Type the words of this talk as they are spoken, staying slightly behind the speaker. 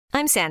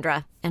I'm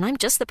Sandra, and I'm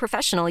just the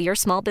professional your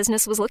small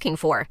business was looking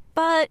for.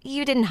 But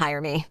you didn't hire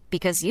me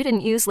because you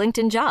didn't use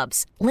LinkedIn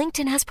Jobs.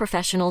 LinkedIn has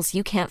professionals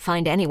you can't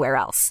find anywhere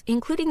else,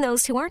 including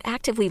those who aren't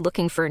actively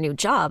looking for a new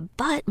job,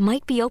 but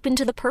might be open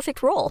to the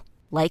perfect role,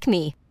 like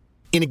me.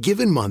 In a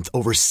given month,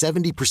 over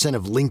 70%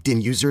 of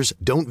LinkedIn users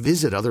don't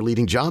visit other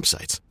leading job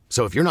sites.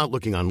 So if you're not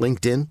looking on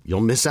LinkedIn,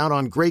 you'll miss out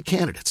on great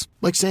candidates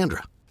like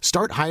Sandra.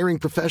 Start hiring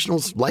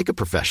professionals like a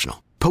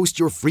professional. Post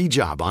your free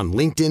job on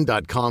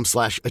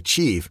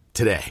linkedin.com/achieve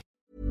today.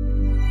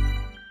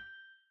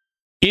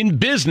 In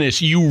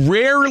business, you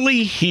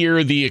rarely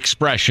hear the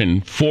expression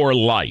 "for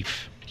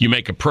life." You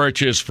make a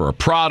purchase for a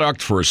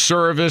product, for a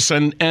service,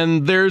 and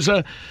there's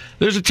a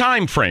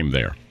time frame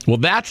there. Well,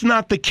 that's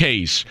not the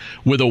case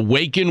with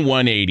Awaken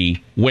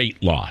 180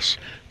 weight loss.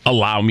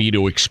 Allow me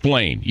to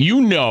explain. You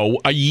know,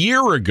 a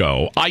year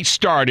ago, I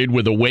started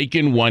with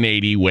Awaken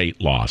 180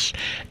 weight loss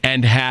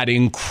and had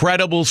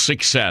incredible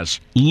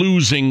success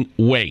losing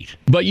weight.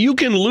 But you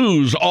can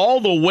lose all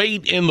the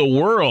weight in the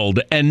world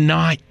and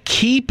not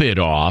keep it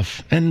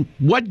off. And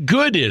what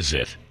good is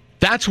it?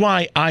 That's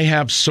why I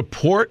have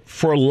support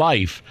for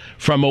life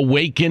from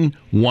Awaken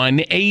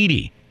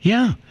 180.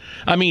 Yeah.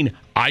 I mean,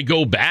 I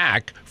go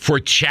back for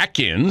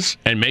check-ins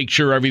and make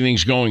sure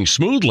everything's going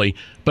smoothly.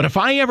 But if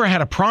I ever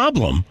had a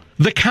problem,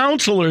 the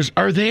counselors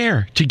are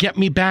there to get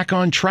me back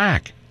on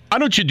track. Why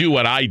don't you do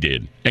what I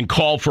did and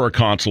call for a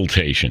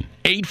consultation?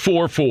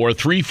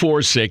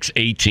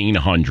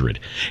 844-346-1800.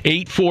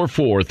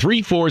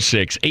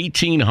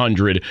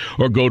 844-346-1800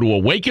 or go to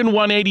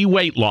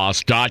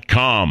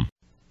awaken180weightloss.com.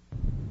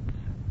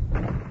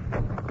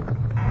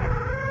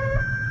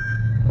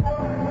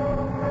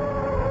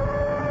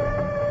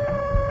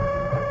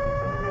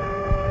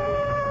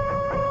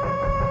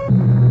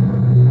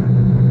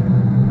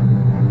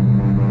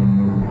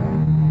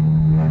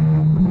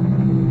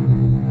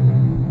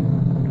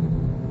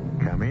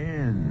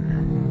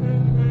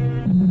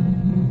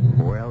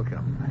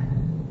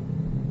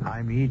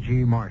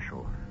 E.G.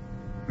 Marshall,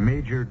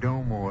 major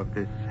domo of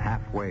this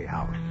halfway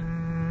house,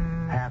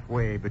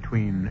 halfway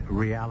between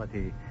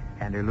reality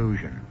and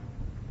illusion.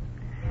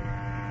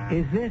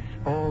 Is this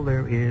all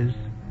there is,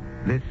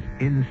 this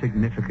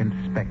insignificant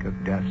speck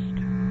of dust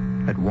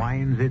that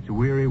winds its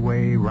weary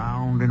way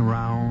round and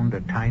round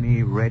a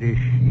tiny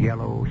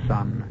reddish-yellow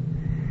sun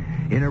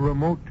in a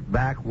remote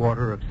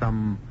backwater of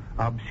some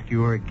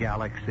obscure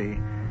galaxy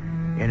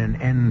in an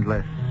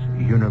endless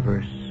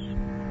universe?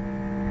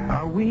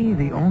 Are we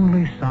the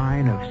only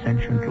sign of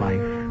sentient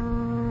life?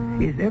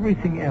 Is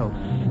everything else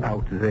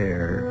out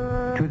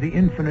there, to the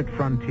infinite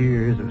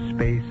frontiers of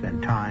space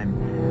and time,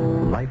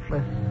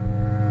 lifeless,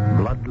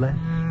 bloodless,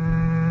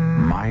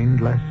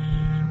 mindless?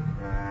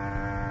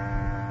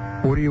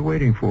 What are you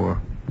waiting for?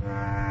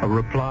 A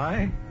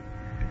reply?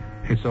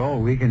 It's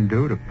all we can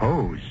do to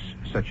pose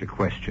such a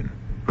question,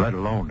 let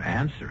alone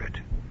answer it.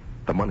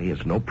 The money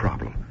is no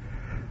problem.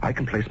 I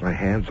can place my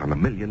hands on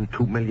 $1 million,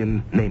 $2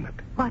 million, name it.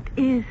 What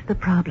is the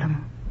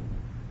problem?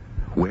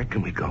 Where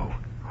can we go?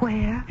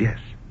 Where? Yes.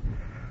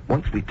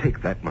 Once we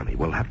take that money,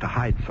 we'll have to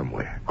hide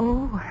somewhere.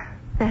 Oh,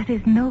 that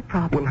is no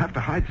problem. We'll have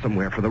to hide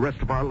somewhere for the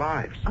rest of our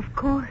lives. Of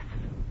course.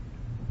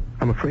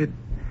 I'm afraid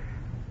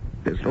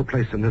there's no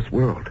place in this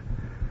world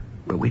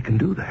where we can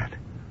do that.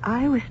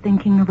 I was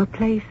thinking of a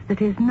place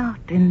that is not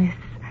in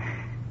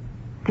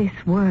this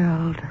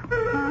world.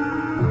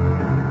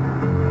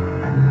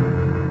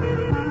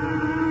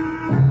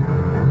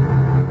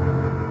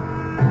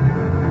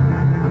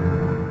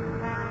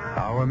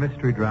 Our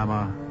mystery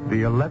drama,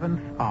 The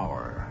 11th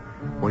Hour,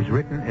 was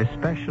written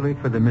especially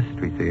for the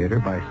Mystery Theater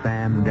by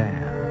Sam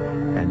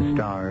Dan and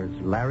stars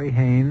Larry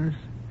Haynes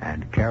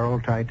and Carol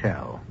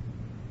Teitel.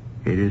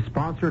 It is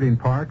sponsored in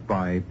part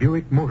by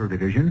Buick Motor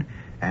Division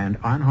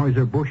and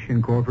Anheuser-Busch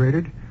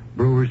Incorporated,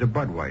 Brewers of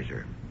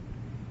Budweiser.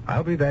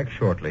 I'll be back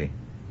shortly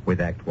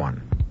with Act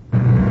One.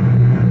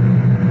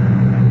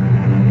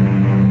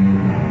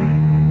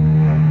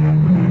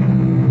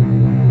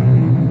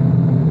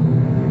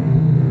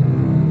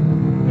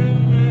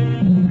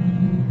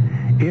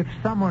 If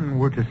someone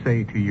were to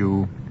say to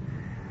you,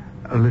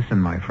 listen,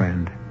 my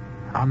friend,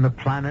 on the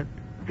planet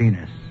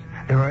Venus,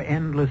 there are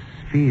endless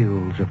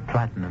fields of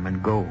platinum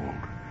and gold,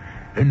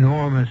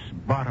 enormous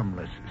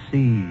bottomless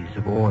seas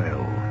of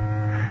oil.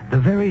 The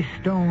very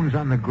stones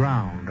on the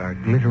ground are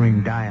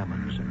glittering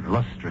diamonds and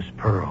lustrous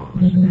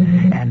pearls.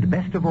 And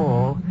best of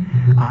all,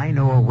 I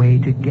know a way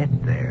to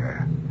get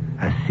there,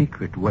 a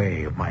secret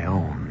way of my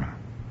own.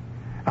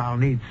 I'll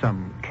need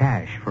some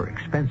cash for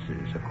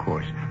expenses, of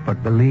course,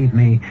 but believe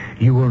me,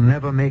 you will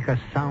never make a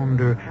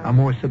sounder, a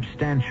more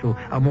substantial,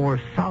 a more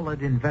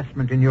solid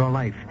investment in your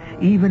life,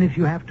 even if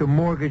you have to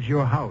mortgage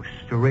your house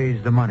to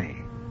raise the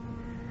money.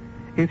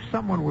 If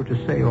someone were to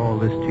say all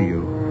this to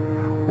you,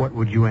 what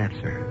would you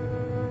answer?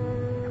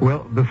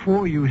 Well,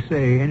 before you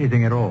say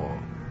anything at all,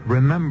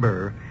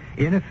 remember,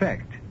 in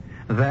effect,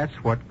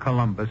 that's what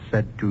Columbus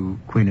said to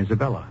Queen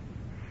Isabella.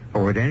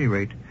 Or at any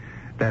rate,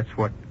 that's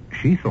what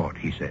she thought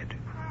he said.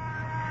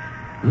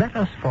 Let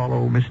us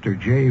follow Mr.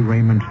 J.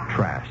 Raymond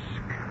Trask,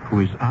 who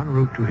is en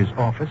route to his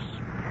office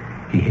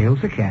He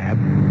hails a cab.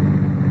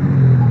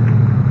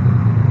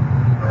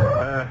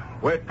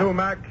 Where to,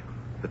 Mac?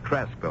 The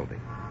Trask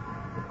building.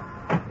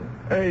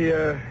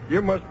 Hey,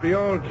 you must be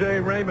old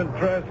J. Raymond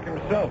Trask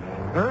himself.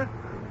 Huh?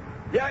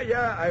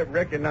 Yeah, I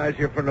recognize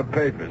you from the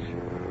papers.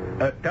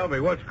 Tell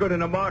me, what's good in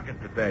the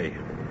market today?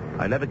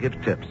 I never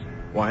give tips.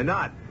 Why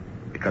not?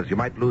 Because you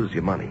might lose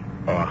your money.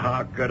 Oh,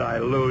 how could I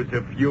lose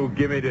if you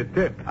give me the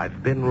tip?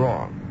 I've been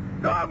wrong.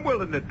 No, I'm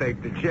willing to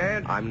take the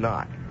chance. I'm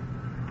not.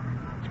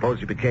 Suppose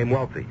you became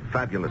wealthy,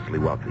 fabulously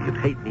wealthy. You'd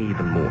hate me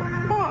even more.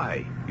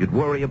 Why? You'd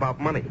worry about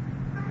money.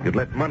 You'd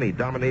let money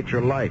dominate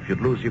your life. You'd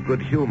lose your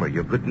good humor,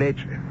 your good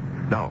nature.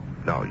 No,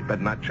 you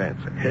better not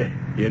chance it.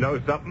 You know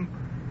something?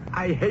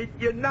 I hate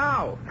you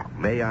now.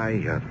 May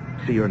I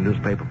see your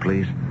newspaper,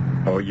 please?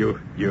 Oh, you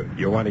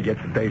want to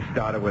get the day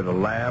started with a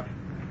laugh?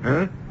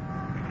 Huh?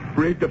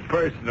 Read the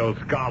personals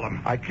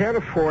column. I can't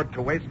afford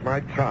to waste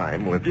my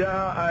time with... Yeah,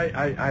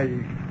 I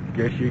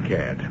guess you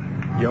can't.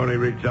 You only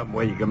read something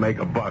where you can make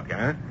a buck,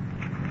 huh?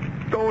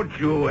 Don't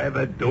you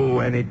ever do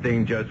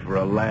anything just for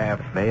a laugh?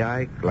 May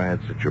I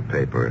glance at your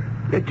paper?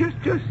 Yeah,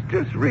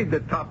 just read the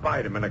top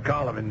item in the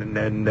column and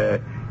then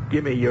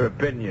give me your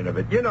opinion of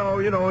it. You know,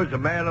 as a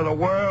man of the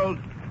world.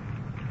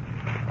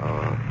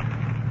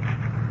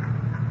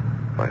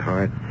 My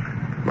heart,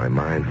 my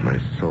mind, my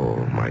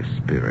soul, my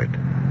spirit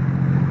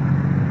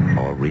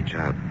all reach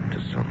out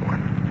to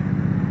someone.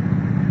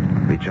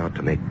 Reach out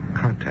to make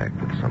contact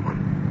with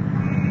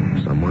someone.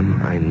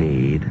 Someone I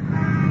need,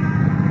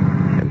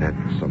 and that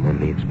someone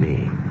needs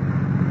me.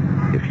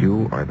 If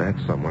you are that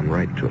someone,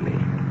 write to me.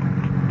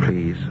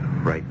 Please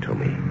write to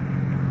me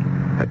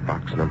at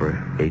box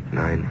number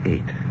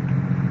 898.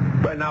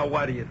 But now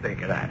what do you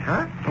think of that,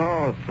 huh?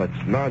 Oh, such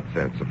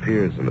nonsense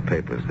appears in the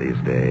papers these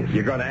days.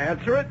 You going to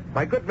answer it?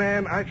 My good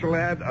man, I shall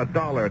add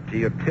 $1 to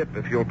your tip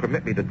if you'll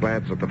permit me to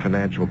glance at the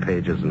financial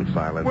pages in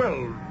silence.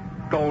 Well,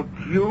 don't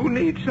you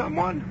need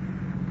someone?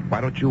 Why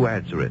don't you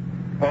answer it?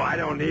 Oh, I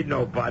don't need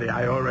nobody.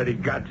 I already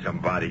got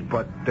somebody.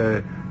 But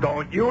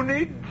don't you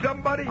need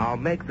somebody? I'll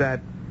make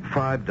that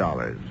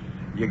 $5.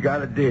 You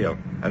got a deal,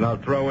 and I'll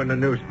throw in the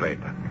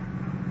newspaper.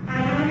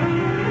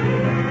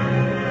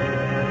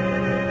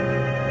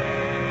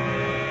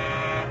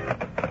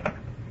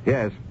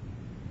 Yes.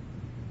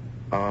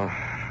 All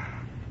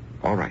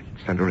right.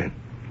 Send her in.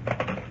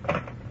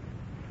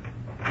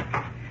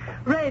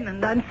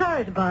 Raymond, I'm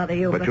sorry to bother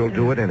you, But you'll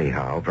do it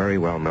anyhow. Very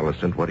well,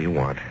 Millicent. What do you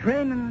want?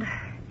 Raymond,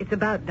 it's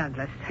about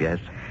Douglas. Yes?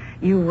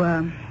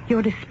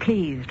 You're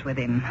displeased with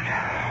him.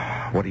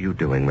 What are you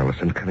doing,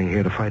 Millicent? Coming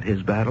here to fight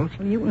his battles?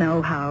 Well, you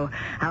know how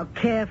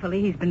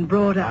carefully he's been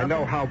brought up. I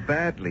know how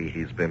badly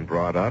he's been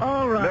brought up.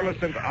 All right.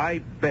 Millicent, I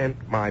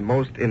bent my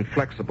most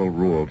inflexible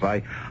rules. I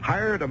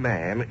hired a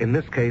man, in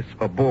this case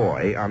a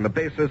boy, on the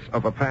basis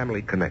of a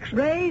family connection.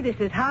 Ray, this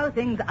is how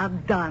things are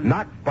done.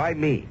 Not by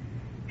me.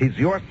 He's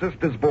your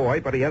sister's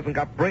boy, but he hasn't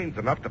got brains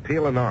enough to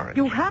peel an orange.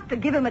 You have to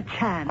give him a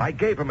chance. I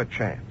gave him a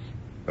chance.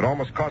 It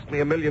almost cost me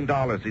 $1 million.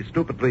 He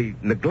stupidly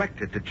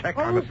neglected to check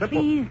on a simple...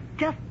 Please,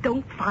 just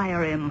don't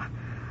fire him.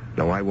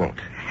 No, I won't.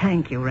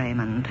 Thank you,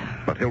 Raymond.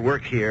 But he'll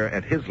work here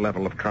at his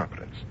level of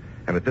competence.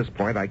 And at this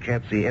point, I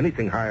can't see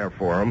anything higher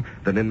for him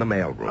than in the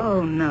mailroom.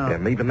 Oh, no.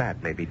 And even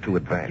that may be too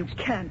advanced. You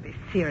can't be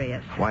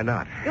serious. Why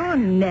not? Your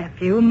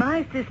nephew,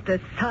 my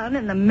sister's son,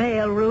 in the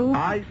mailroom.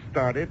 I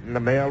started in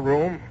the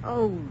mailroom.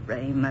 Oh,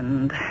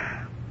 Raymond.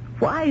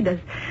 Why does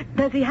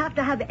he have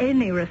to have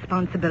any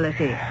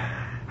responsibility?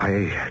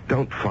 I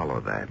don't follow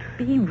that.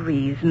 Be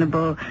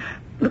reasonable.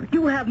 Look,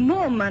 you have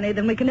more money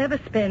than we can ever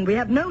spend. We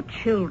have no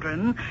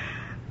children.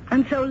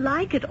 And so,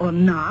 like it or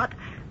not,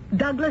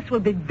 Douglas will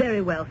be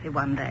very wealthy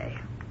one day.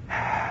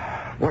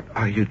 What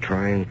are you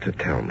trying to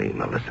tell me,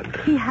 Millicent?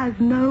 He has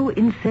no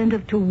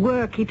incentive to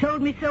work. He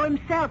told me so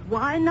himself.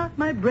 Why knock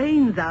my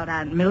brains out,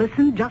 Aunt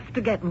Millicent? Just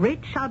to get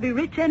rich? I'll be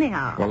rich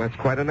anyhow. Well, that's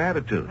quite an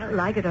attitude. Well,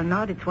 like it or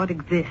not, it's what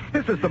exists.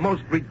 This is the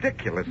most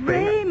ridiculous thing.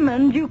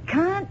 Raymond, you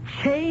can't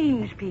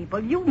change people.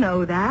 You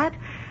know that.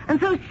 And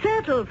so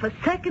settle for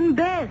second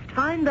best.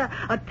 Find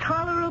a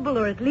tolerable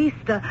or at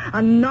least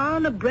a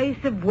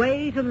non-abrasive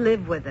way to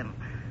live with him.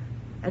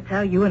 That's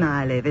how you and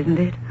I live, isn't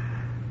it?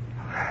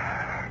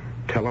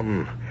 Tell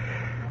him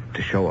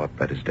to show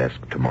up at his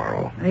desk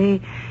tomorrow. He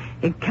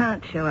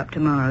can't show up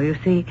tomorrow. You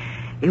see,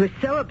 he was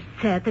so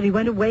upset that he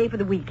went away for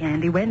the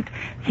weekend. He went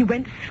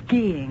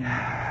skiing.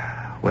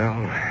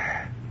 Well,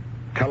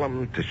 tell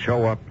him to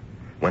show up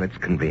when it's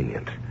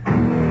convenient.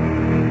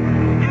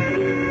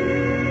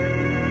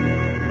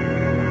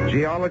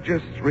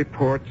 Geologists'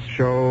 reports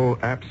show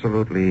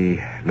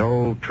absolutely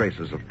no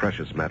traces of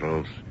precious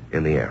metals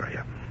in the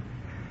area.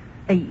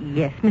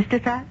 Yes,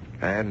 Mr. Trask?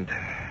 And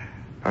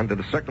under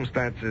the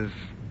circumstances,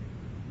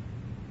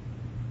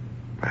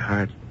 my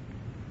heart,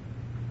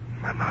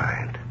 my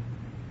mind,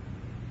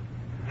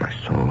 my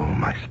soul,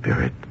 my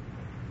spirit,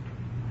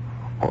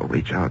 all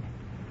reach out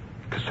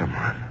to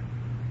someone.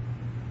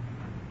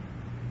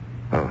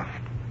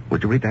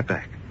 Would you read that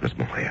back, Miss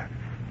Moyer?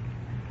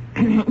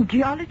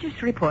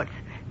 Geologists' reports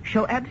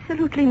show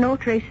absolutely no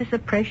traces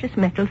of precious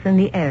metals in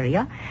the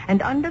area,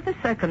 and under the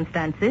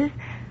circumstances,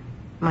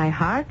 My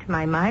heart,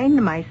 my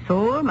mind, my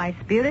soul, my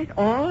spirit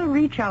all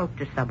reach out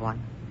to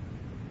someone.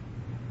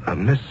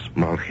 Miss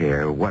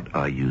Mulcair, what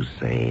are you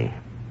saying?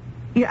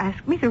 You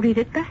asked me to read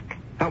it back.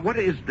 Now, what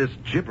is this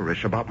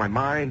gibberish about my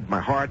mind,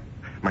 my heart,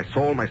 my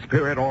soul, my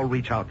spirit all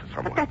reach out to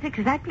someone? But that's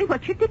exactly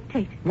what you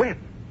dictated. When?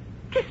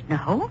 Just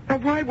now. Now,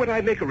 why would I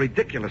make a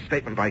ridiculous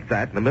statement like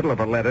that in the middle of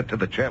a letter to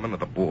the chairman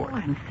of the board? Oh,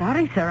 I'm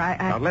sorry, sir.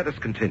 Now, let us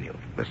continue,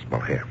 Miss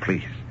Mulcair,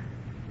 please.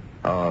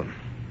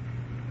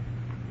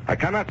 I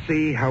cannot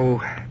see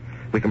how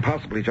we can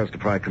possibly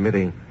justify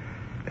committing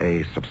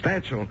a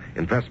substantial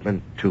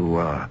investment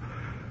to,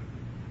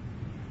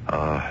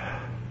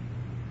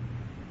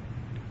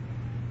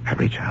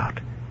 reach out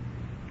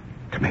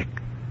to make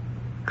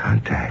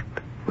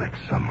contact with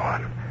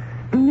someone.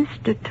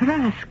 Mr.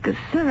 Trask,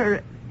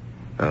 sir.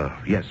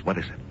 Yes, what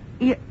is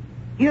it?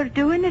 You're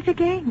doing it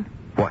again.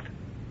 What?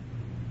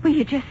 Well,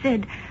 you just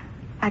said,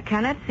 I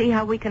cannot see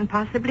how we can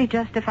possibly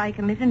justify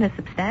committing a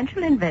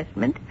substantial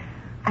investment.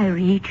 I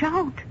reach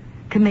out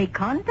to make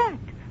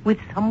contact with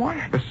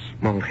someone. Miss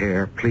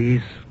Mulcair,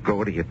 please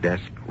go to your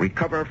desk,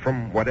 recover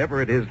from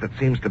whatever it is that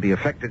seems to be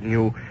affecting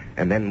you,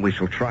 and then we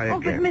shall try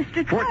again. But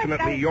Mr. Trask,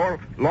 Fortunately, your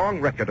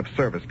long record of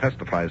service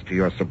testifies to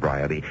your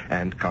sobriety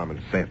and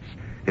common sense.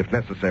 If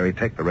necessary,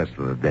 take the rest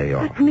of the day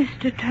off. But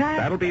Mr. Trask...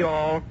 That'll be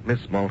all,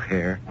 Miss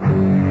Mulcair.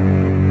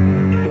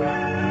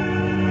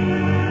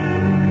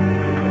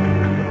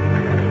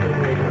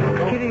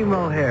 Kitty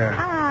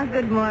Mulcair.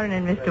 Good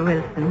morning, Mr.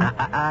 Wilson.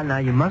 Now,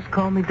 you must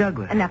call me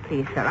Douglas. Now,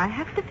 please, sir, I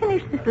have to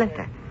finish this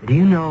letter. Do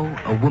you know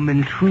a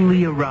woman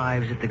truly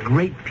arrives at the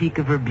great peak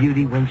of her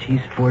beauty when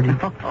she's 40?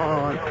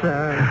 Oh,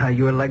 sir.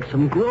 You're like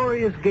some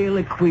glorious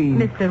Gaelic queen.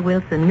 Mr.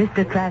 Wilson,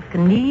 Mr. Trask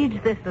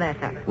needs this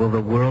letter. Will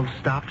the world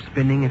stop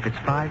spinning if it's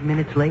 5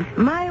 minutes late?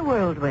 My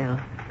world will.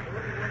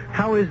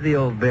 How is the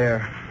old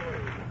bear?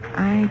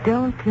 I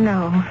don't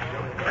know.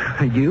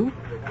 You?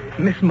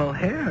 Miss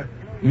Mulcair?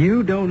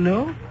 You don't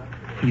know?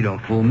 You don't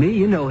fool me.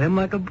 You know him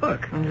like a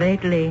book.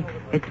 Lately,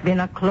 it's been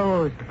a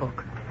closed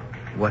book.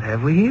 What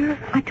have we here?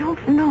 I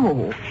don't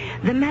know.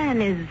 The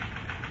man is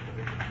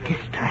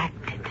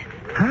distracted.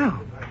 How?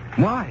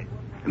 Why?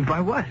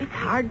 By what? It's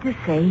hard to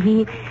say.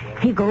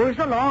 He goes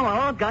along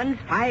all guns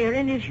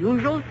firing his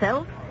usual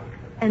self.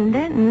 And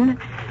then...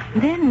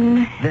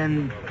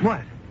 Then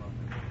what?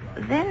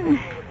 Then...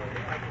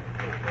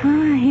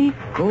 he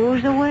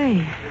goes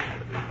away.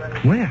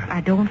 Where?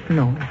 I don't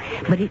know,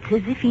 but it's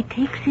as if he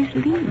takes his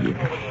leave.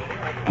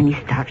 And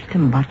he starts to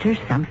mutter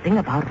something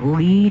about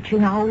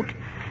reaching out,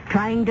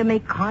 trying to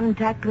make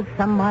contact with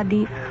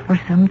somebody or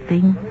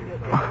something.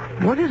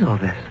 What is all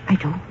this? I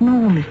don't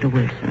know, Mr.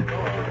 Wilson.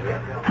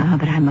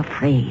 But I'm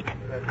afraid.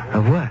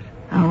 Of what?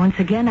 Once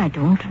again, I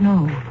don't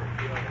know.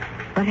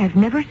 But I've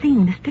never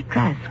seen Mr.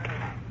 Trask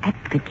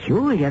act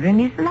peculiar in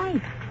his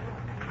life.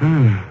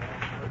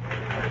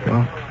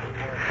 Well,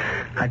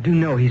 I do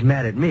know he's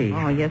mad at me.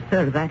 Oh, yes,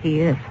 sir, that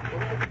he is.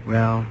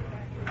 Well,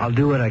 I'll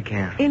do what I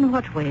can. In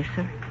what way,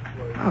 sir?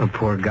 Oh,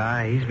 poor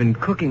guy. He's been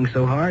cooking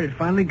so hard it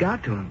finally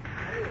got to him.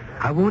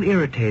 I won't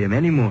irritate him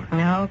anymore.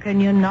 How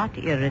can you not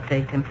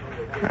irritate him?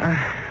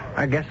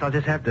 I guess I'll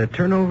just have to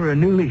turn over a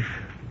new leaf.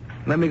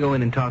 Let me go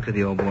in and talk to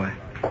the old boy.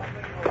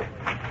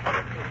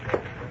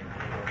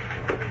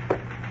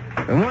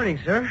 Good morning,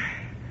 sir.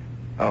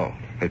 Oh,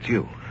 it's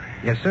you.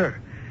 Yes, sir.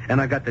 And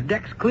I got the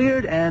decks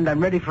cleared, and I'm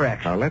ready for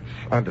action. Now, let's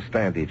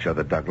understand each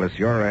other, Douglas.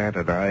 Your aunt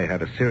and I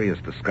had a serious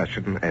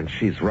discussion, and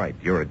she's right.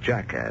 You're a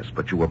jackass,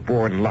 but you were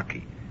born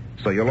lucky.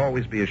 So you'll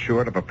always be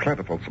assured of a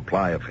plentiful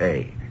supply of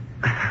hay.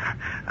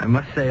 I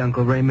must say,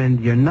 Uncle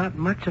Raymond, you're not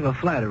much of a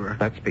flatterer.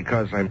 That's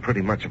because I'm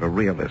pretty much of a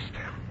realist.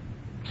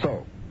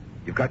 So,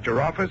 you've got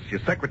your office,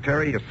 your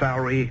secretary, your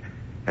salary,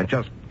 and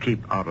just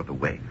keep out of the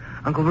way.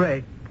 Uncle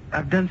Ray,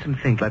 I've done some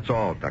thinking. That's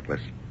all,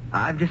 Douglas.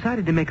 I've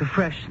decided to make a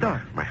fresh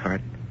start. My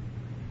heart,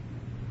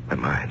 my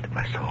mind,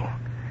 my soul.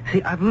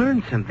 See, I've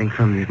learned something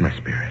from you. My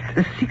spirit.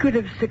 The secret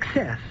of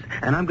success,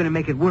 and I'm going to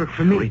make it work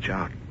for me. Reach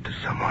out to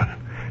someone.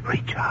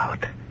 Reach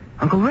out.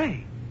 Uncle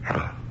Ray.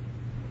 Hello.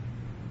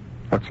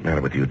 What's the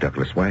matter with you,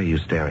 Douglas? Why are you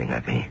staring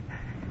at me?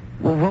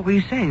 Well, what were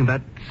you saying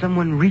about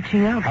someone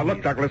reaching out? Now,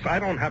 look, Douglas, I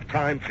don't have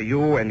time for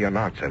you and your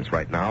nonsense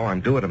right now.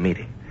 I'm due at a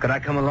meeting. Could I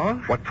come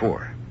along? What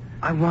for?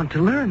 I want to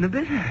learn the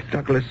business.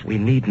 Douglas, we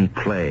needn't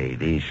play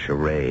these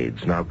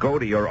charades. Now go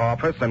to your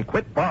office and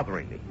quit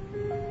bothering me.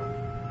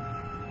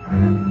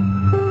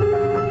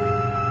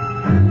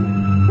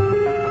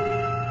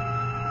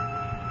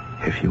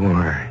 If you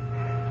are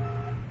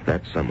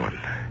that someone,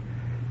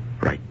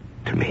 write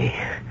to me.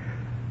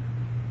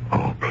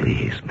 Oh,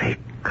 please make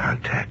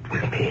contact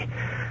with me.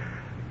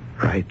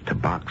 Write to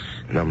box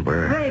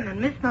number...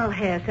 Raymond, Miss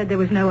Mulcair said there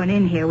was no one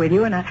in here with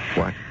you, and I...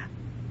 What?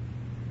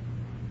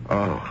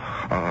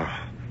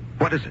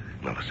 What is it,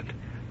 Millicent?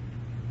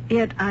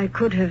 Yet I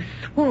could have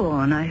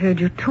sworn I heard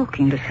you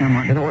talking to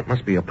someone. You know, it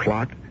must be a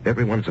plot.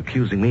 Everyone's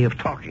accusing me of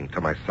talking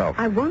to myself.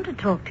 I want to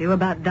talk to you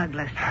about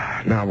Douglas.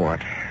 Now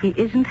what? He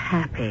isn't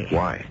happy.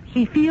 Why?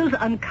 He feels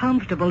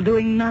uncomfortable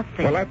doing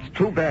nothing. Well, that's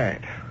too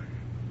bad.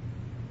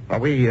 Are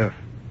we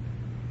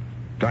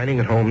Dining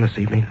at home this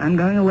evening? I'm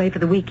going away for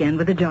the weekend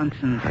with the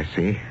Johnsons. I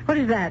see. What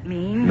does that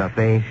mean?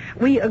 Nothing.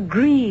 We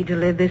agreed to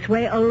live this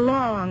way a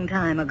long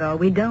time ago.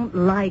 We don't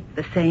like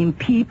the same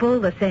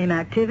people, the same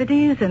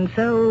activities, and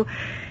so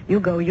you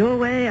go your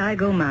way, I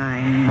go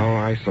mine. Oh,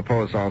 I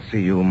suppose I'll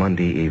see you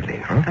Monday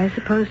evening, huh? I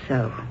suppose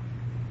so.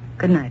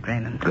 Good night,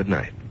 Raymond. Good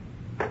night.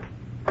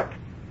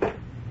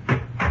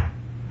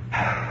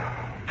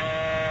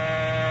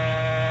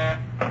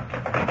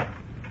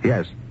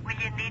 Yes. Will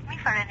you need me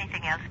for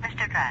anything else,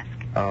 Mr. Trask?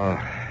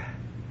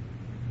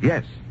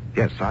 Yes.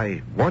 Yes,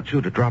 I want you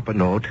to drop a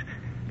note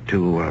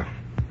to,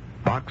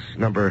 box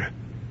number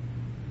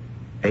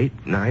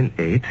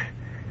 898.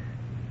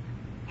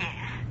 Yes.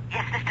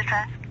 Yes, Mr.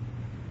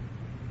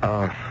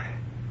 Trask?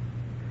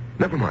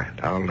 Never mind.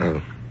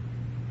 I'll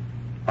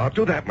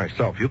do that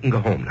myself. You can go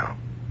home now.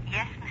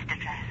 Yes, Mr.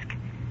 Trask.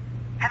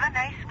 Have a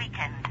nice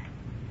weekend.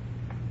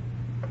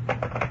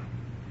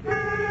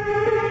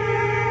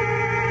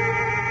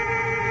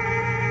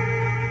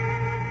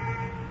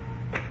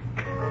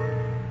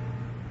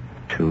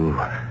 To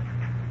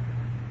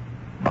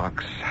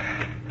box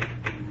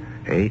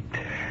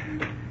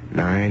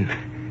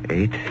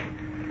 898,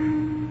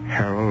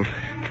 Herald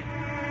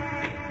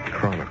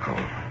Chronicle.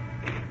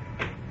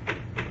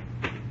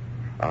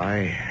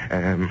 I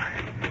am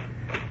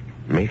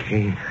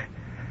making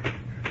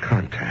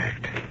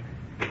contact.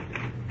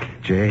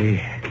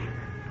 J.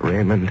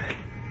 Raymond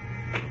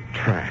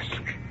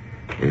Trask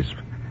is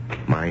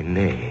my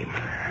name.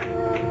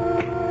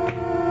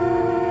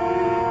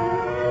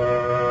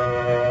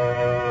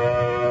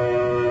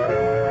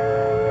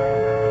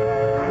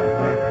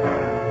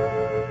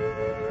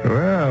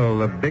 Well,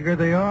 the bigger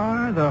they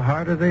are, the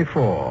harder they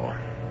fall.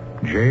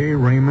 J.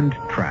 Raymond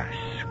Trask.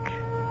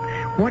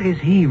 What is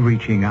he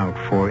reaching out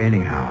for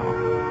anyhow?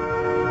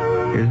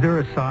 Is there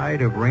a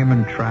side of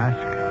Raymond Trask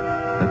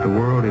that the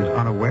world is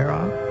unaware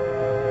of?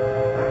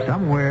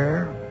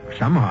 Somewhere,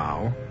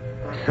 somehow,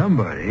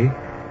 somebody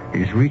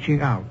is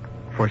reaching out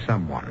for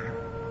someone.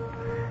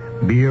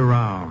 Be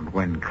around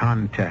when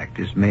contact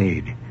is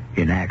made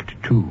in Act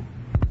 2.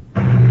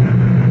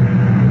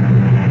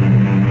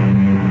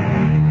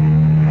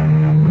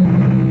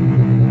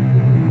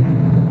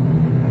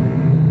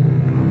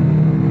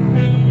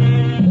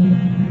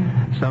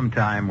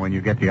 Sometime when you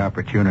get the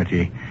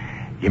opportunity,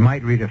 you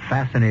might read a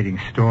fascinating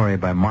story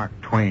by Mark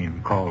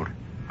Twain called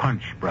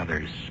Punch,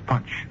 Brothers,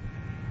 Punch.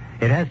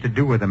 It has to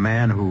do with a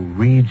man who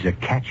reads a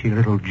catchy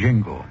little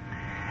jingle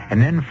and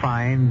then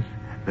finds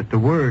that the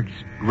words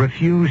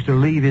refuse to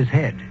leave his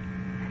head.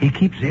 He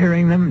keeps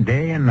hearing them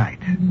day and night.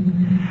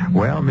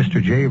 Well,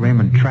 Mr. J.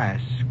 Raymond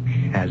Trask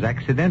has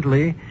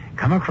accidentally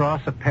come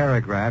across a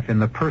paragraph in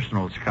the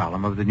personals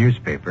column of the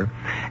newspaper,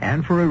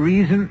 and for a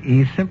reason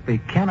he simply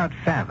cannot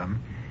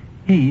fathom,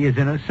 he is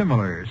in a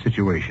similar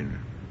situation.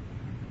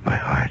 My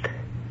heart,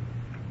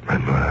 my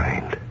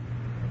mind,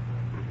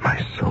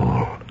 my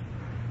soul,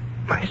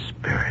 my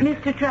spirit.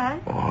 Mr.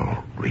 Trask?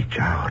 All reach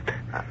out.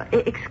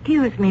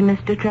 Excuse me,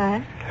 Mr.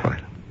 Trask.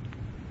 What?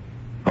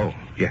 Oh,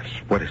 yes.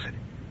 What is it?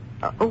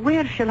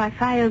 Where shall I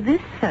file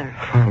this, sir?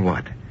 File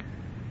what?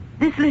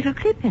 This little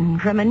clipping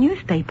from a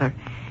newspaper.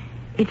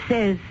 It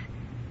says,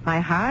 my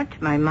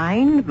heart, my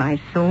mind,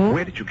 my soul.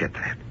 Where did you get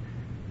that?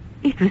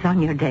 It was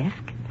on your desk.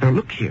 Now,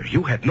 look here.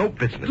 You had no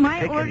business to My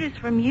take orders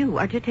from you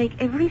are to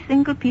take every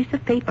single piece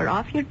of paper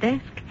off your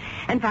desk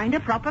and find a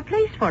proper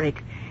place for it.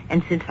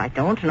 And since I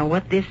don't know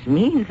what this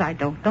means, I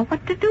don't know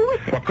what to do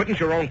with it. Well, couldn't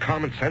your own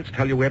common sense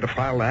tell you where to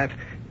file that?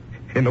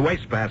 In the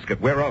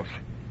wastebasket. Where else?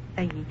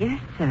 Yes,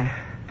 sir.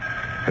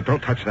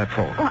 Don't touch that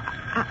phone. Oh,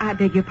 I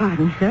beg your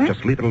pardon, sir.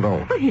 Just leave it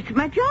alone. But it's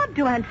my job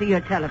to answer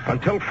your telephone.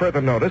 Until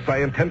further notice, I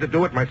intend to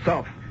do it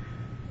myself.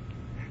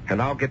 And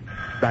I'll get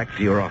back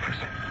to your office.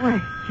 Why,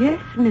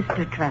 yes,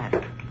 Mr.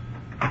 Trask.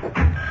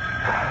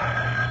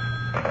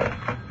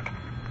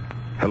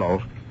 Hello?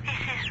 This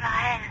is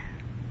Rael.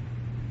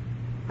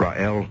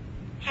 Rael?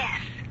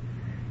 Yes.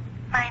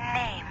 My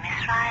name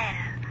is Rael.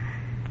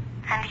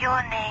 And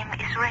your name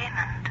is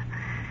Raymond.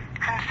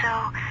 And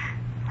so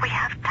we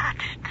have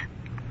touched.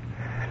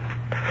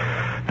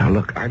 Now,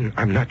 look,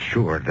 I'm not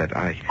sure that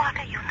I... What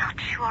are you not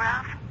sure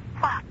of?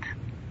 What?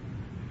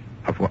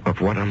 Of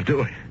what I'm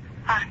doing.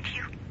 Aren't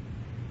you?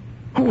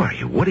 Who are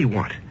you? What do you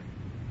want?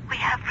 We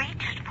have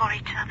reached for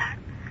each other.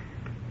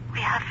 We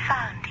have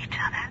found each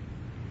other.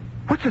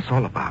 What's this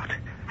all about?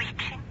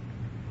 Reaching.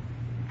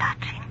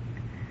 Touching.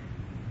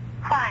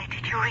 Why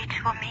did you reach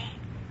for me?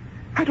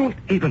 I don't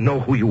even know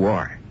who you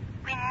are.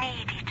 We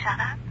need each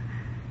other.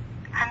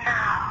 And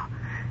now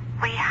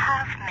we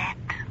have met.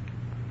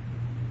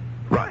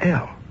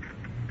 Rael.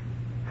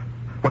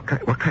 What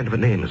kind of a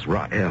name is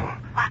Rael?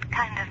 What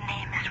kind of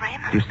name is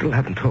Raymond? You still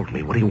haven't told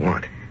me. What do you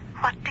want?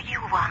 What do you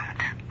want?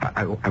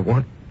 I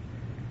want...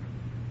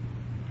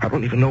 I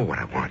don't even know what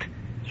I want.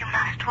 You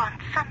must want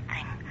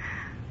something,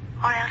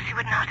 or else you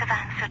would not have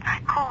answered my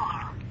call.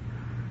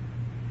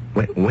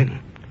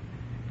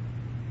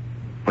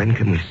 When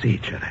can we see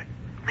each other?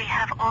 We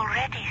have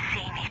already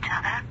seen each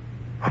other.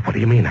 What do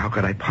you mean? How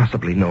could I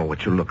possibly know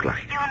what you look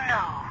like? You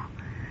know.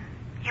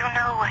 You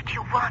know what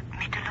you want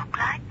me to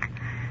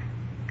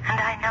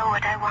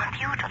want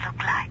you to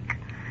look like.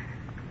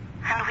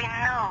 And we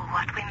know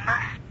what we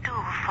must do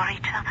for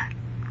each other.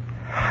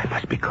 I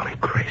must be going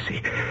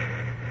crazy.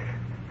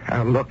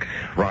 Look,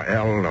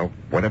 Rael, or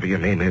whatever your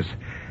name is,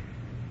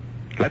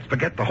 let's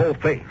forget the whole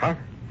thing, huh?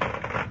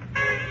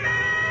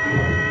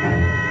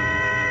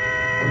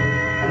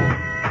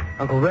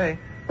 Uncle Ray,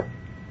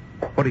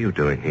 What are you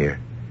doing here?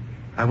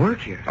 I work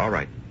here. All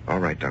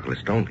right, Douglas,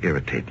 don't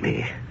irritate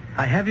me.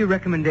 I have your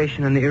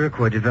recommendation on the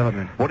Iroquois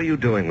development. What are you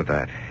doing with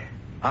that?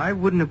 I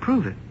wouldn't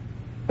approve it.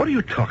 What are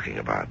you talking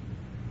about?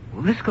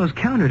 Well, this goes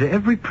counter to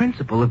every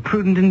principle of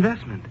prudent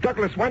investment.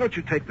 Douglas, why don't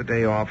you take the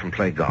day off and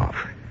play golf?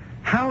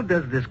 How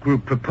does this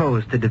group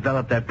propose to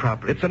develop that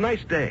property? It's a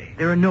nice day.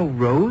 There are no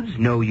roads,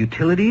 no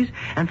utilities,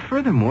 and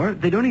furthermore,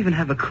 they don't even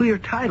have a clear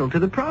title to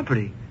the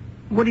property.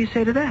 What do you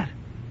say to that?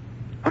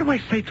 What do I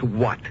say to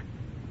what?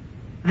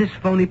 This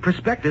phony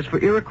prospectus for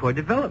Iroquois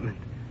development.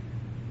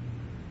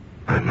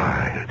 My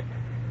mind,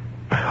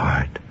 my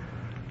heart,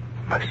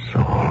 my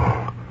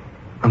soul.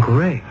 Uncle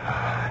Ray,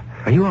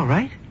 are you all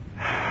right?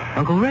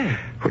 Uncle Ray.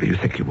 Who do you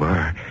think you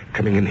are?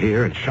 Coming in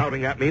here and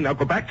shouting at me? Now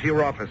go back to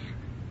your office.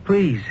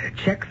 Please,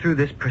 check through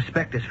this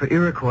prospectus for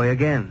Iroquois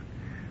again.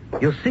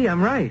 You'll see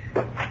I'm right.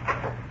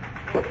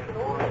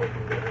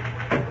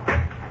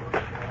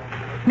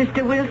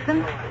 Mr.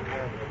 Wilson,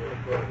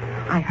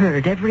 I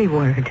heard every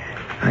word.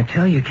 I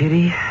tell you,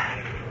 Kitty,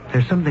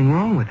 there's something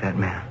wrong with that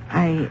man.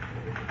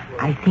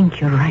 I think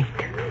you're right.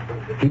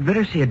 He'd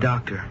better see a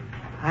doctor.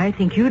 I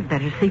think you'd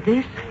better see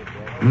this.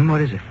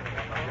 What is it?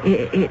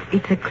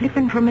 It's a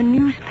clipping from a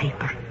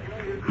newspaper.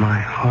 My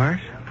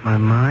heart, my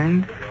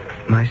mind,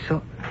 my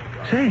soul.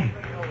 Say,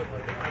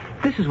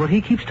 this is what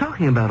he keeps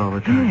talking about all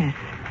the time. Yes.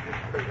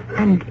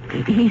 And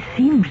he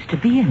seems to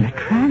be in a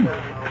trance.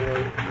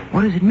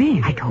 What does it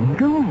mean? I don't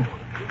know.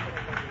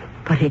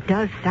 But it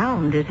does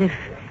sound as if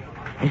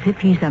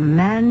he's a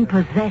man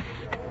possessed.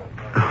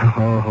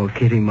 Oh,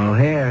 Kitty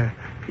Mohair.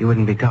 You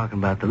wouldn't be talking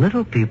about the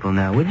little people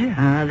now, would you?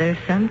 There's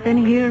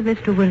something here,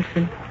 Mr.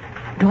 Wilson.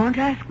 Don't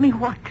ask me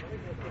what,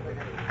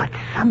 but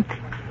something.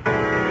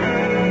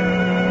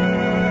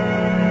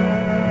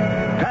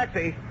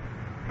 Taxi!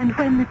 And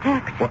when the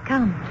taxi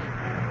comes,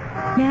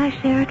 may I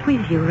share it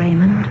with you,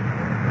 Raymond?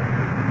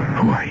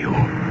 Who are you?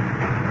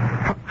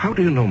 How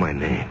do you know my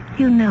name?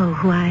 You know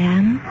who I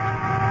am.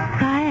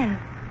 Rael.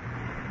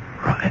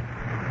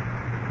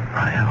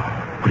 Rael,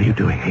 what are you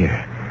doing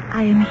here?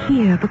 I am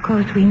here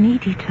because we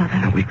need each other.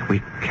 No, we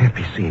can't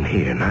be seen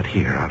here, not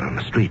here, out on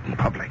the street in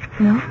public.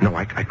 No? No,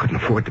 I couldn't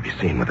afford to be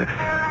seen with a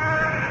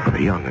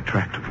young,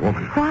 attractive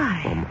woman.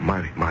 Why? Well,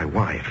 my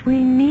wife.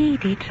 We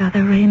need each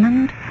other,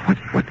 Raymond.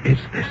 What is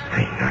this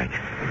thing?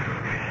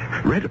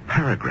 I read a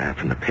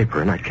paragraph in the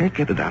paper, and I can't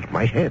get it out of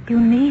my head. You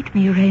need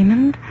me,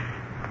 Raymond.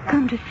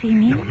 Come to see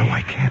me. No,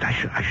 I can't. I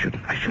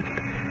shouldn't.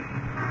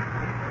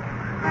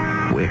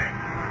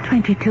 Where?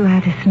 22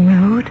 Addison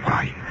Road.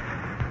 Why?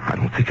 I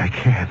don't think I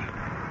can.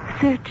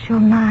 Search your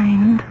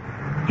mind,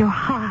 your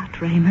heart,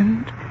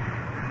 Raymond.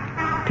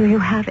 Do you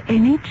have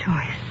any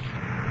choice?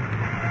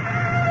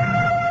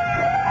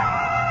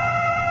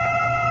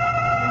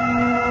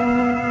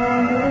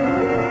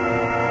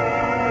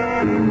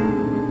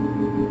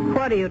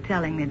 What are you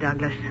telling me,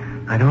 Douglas?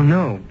 I don't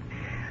know.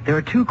 There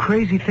are two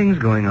crazy things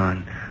going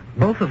on,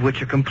 both of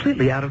which are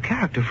completely out of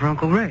character for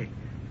Uncle Ray.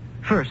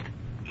 First,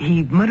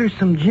 he mutters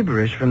some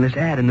gibberish from this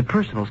ad in the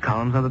personals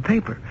columns of the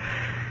paper.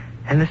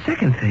 And the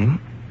second thing,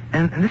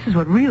 and this is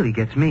what really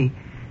gets me,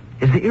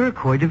 is the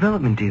Iroquois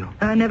development deal.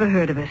 I never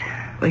heard of it.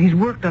 Well, he's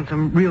worked on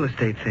some real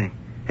estate thing.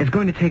 It's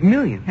going to take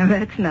millions. Now,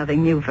 that's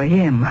nothing new for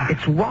him.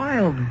 It's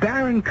wild,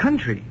 barren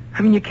country.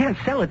 I mean, you can't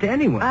sell it to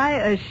anyone. I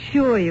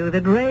assure you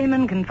that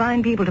Raymond can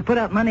find people to put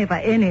up money for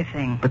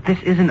anything. But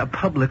this isn't a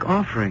public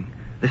offering.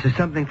 This is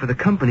something for the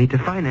company to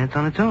finance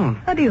on its own.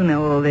 How do you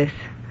know all this?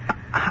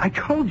 I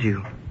told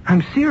you.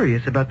 I'm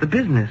serious about the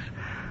business.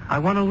 I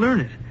want to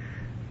learn it.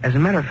 As a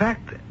matter of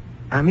fact,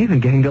 I'm even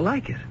getting to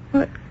like it.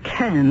 What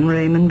can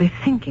Raymond be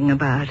thinking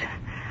about?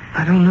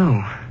 I don't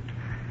know.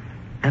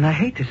 And I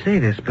hate to say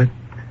this, but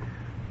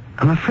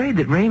I'm afraid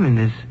that Raymond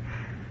is...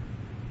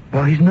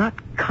 Well, he's not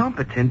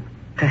competent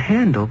to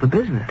handle the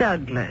business.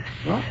 Douglas.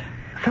 Well,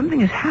 something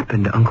has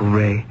happened to Uncle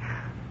Ray.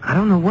 I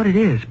don't know what it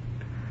is,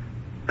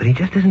 but he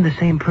just isn't the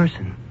same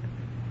person.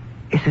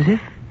 It's as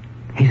if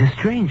he's a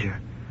stranger.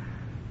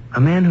 A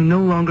man who no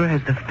longer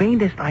has the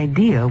faintest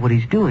idea what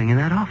he's doing in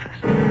that office.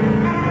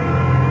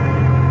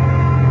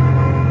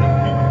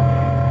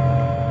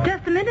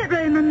 Just a minute,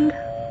 Raymond.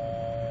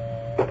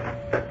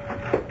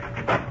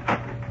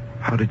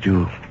 How did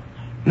you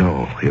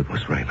know it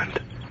was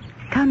Raymond?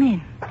 Come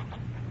in.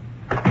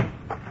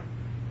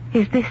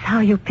 Is this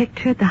how you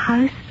pictured the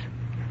house?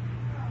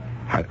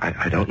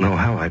 I don't know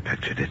how I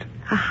pictured it.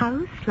 A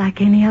house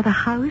like any other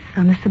house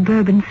on a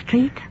suburban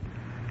street?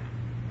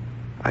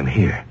 I'm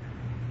here.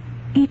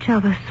 Each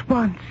of us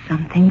wants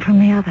something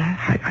from the other.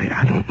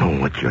 I don't know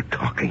what you're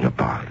talking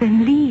about.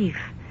 Then leave.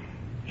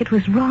 It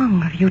was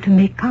wrong of you to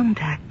make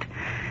contact.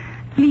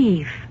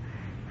 Leave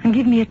and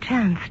give me a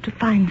chance to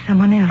find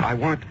someone else. I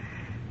want...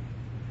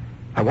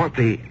 I want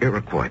the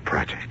Iroquois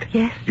Project.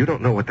 Yes? You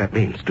don't know what that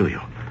means, do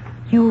you?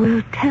 You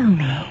will tell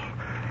me.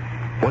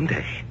 One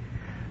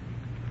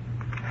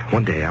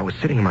day I was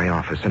sitting in my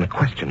office and a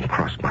question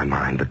crossed my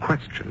mind. The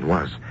question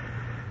was...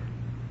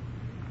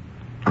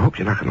 I hope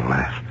you're not going to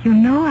laugh. You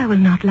know I will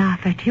not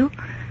laugh at you.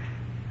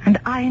 And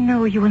I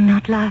know you will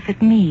not laugh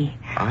at me.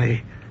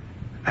 I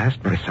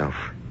asked myself,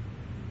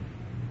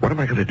 what am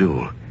I going to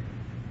do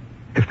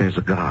if there's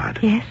a God?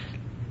 Yes?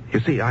 You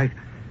see, I've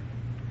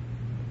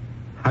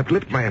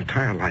lived my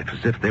entire life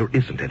as if there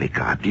isn't any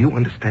God. Do you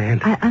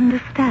understand? I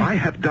understand. I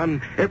have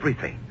done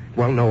everything.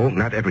 Well, no,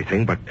 not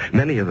everything, but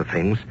many of the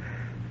things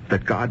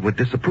that God would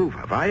disapprove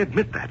of. I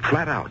admit that,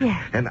 flat out.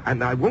 Yes. And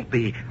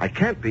I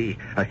can't be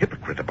a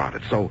hypocrite about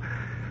it. So,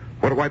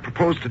 what do I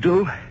propose to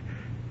do?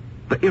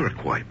 The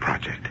Iroquois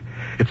Project.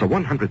 It's a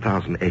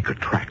 100,000-acre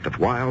tract of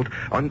wild,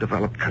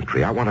 undeveloped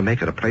country. I want to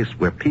make it a place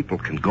where people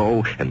can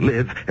go and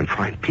live and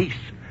find peace.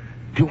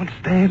 Do you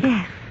understand?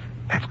 Yes.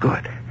 That's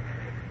good.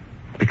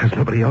 Because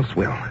nobody else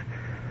will.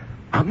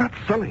 I'm not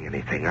selling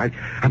anything.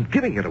 I'm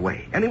giving it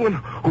away. Anyone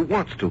who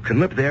wants to can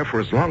live there for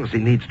as long as he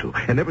needs to,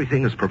 and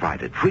everything is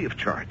provided, free of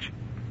charge.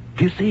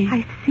 Do you see?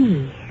 I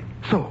see.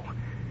 So,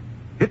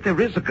 if there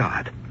is a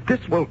God,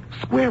 this will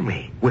square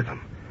me with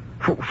him.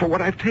 For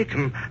what I've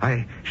taken,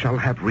 I shall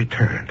have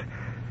returned.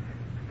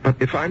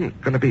 But if I'm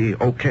going to be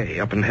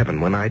okay up in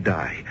heaven when I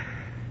die,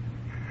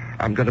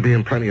 I'm going to be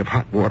in plenty of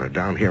hot water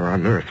down here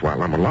on Earth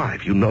while I'm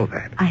alive. You know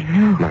that. I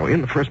know. Now, in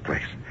the first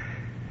place,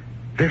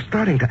 they're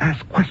starting to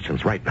ask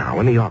questions right now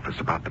in the office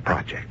about the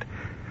project.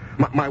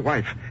 My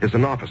wife is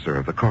an officer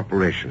of the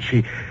corporation.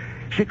 She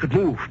could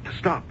move to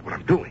stop what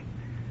I'm doing.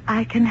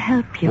 I can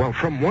help you. Well,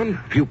 from one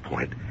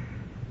viewpoint,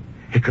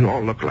 it can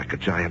all look like a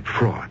giant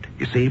fraud.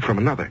 You see, from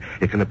another,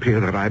 it can appear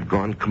that I've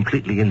gone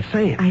completely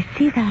insane. I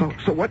see that.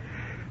 So what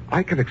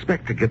I can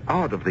expect to get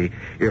out of the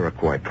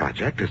Iroquois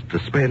Project is to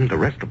spend the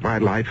rest of my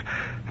life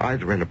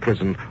either in a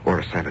prison or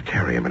a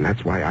sanitarium, and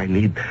that's why I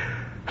need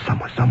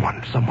someone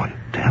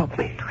to help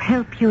me. To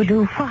help you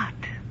do what?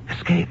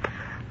 Escape.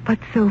 But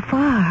so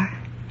far,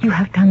 you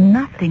have done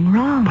nothing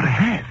wrong. But I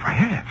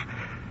have.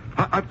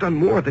 I've done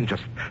more than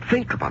just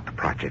think about the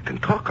project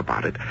and talk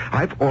about it.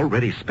 I've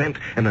already spent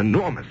an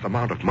enormous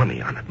amount of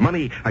money on it.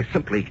 Money I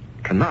simply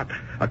cannot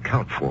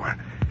account for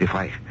if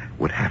I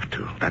would have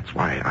to. That's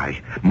why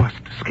I must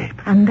escape.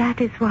 And that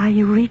is why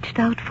you reached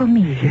out for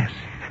me.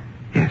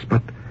 Yes,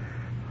 but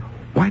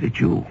why did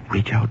you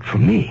reach out for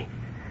me?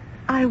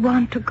 I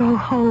want to go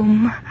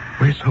home.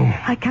 Where's home?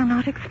 I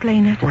cannot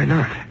explain it. Why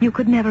not? You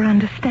could never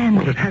understand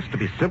Well, it has to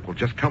be simple.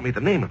 Just tell me the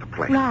name of the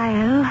place.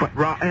 Rael. But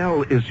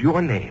Rael is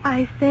your name.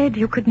 I said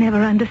you could never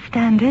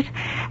understand it.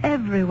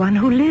 Everyone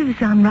who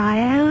lives on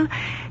Rael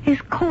is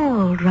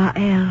called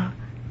Rael.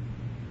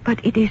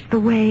 But it is the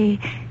way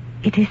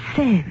it is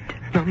said.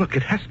 Now, look,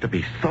 it has to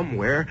be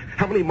somewhere.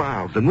 How many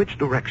miles? In which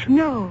direction?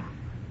 No.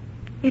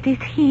 It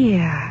is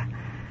here.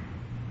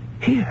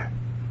 Here?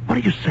 What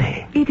are you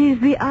saying? It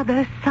is the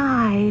other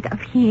side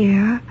of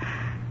here.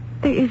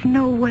 There is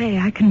no way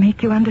I can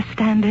make you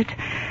understand it.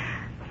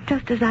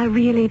 Just as I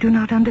really do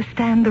not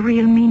understand the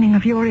real meaning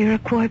of your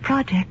Iroquois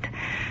project.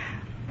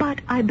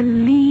 But I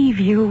believe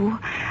you,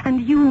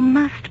 and you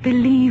must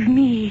believe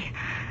me.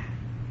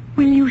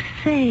 Will you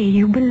say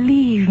you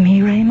believe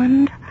me,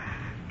 Raymond?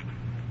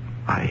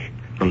 I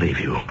believe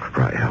you,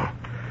 Rael.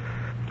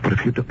 But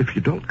if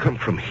you don't come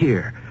from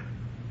here,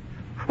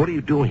 what are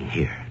you doing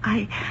here?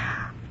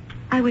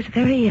 I was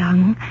very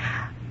young,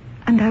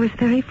 and I was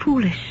very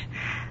foolish.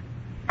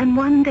 And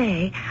one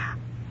day,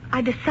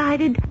 I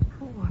decided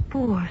for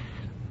force.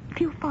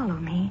 Do you follow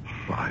me?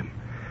 Well,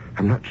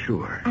 I'm not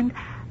sure.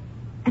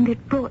 And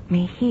it brought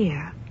me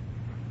here.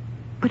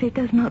 But it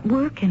does not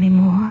work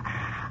anymore.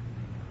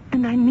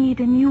 And I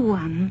need a new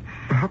one.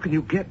 But how can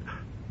you get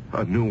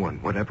a new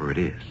one, whatever it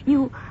is?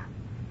 You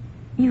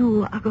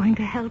are going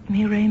to help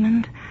me,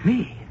 Raymond.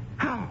 Me?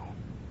 How?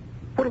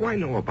 What do I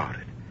know about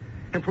it?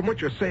 And from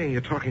what you're saying, you're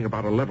talking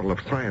about a level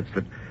of science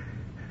that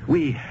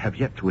we have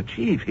yet to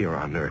achieve here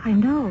on Earth. I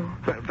know.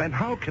 Then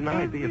how can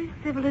I be... Every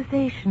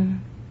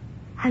civilization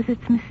has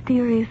its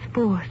mysterious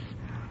force.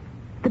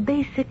 The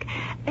basic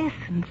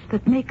essence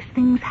that makes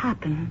things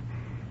happen.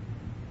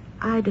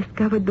 I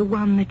discovered the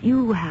one that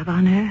you have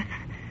on Earth.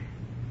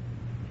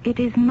 It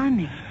is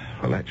money.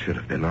 Well, that should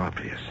have been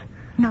obvious.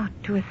 Not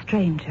to a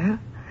stranger.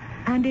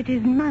 And it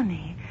is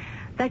money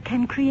that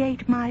can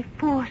create my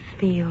force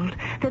field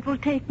that will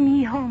take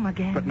me home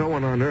again. But no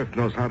one on Earth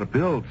knows how to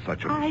build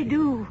such a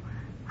machine.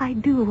 I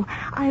do.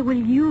 I will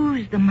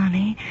use the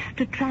money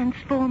to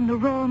transform the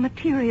raw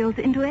materials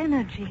into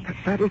energy.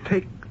 That'll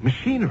take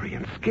machinery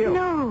and skill.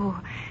 No.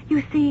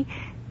 You see,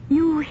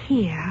 you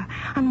here,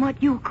 on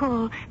what you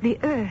call the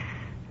Earth,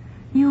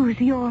 use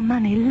your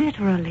money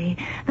literally.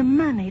 The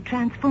money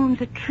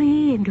transforms a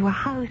tree into a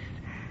house.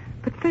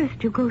 But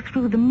first you go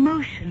through the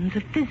motions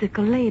of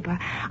physical labor.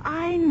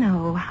 I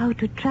know how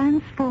to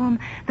transform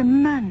the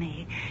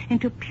money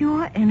into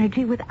pure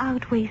energy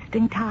without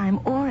wasting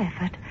time or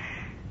effort.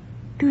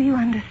 Do you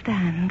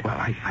understand? Well,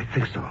 I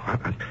think so.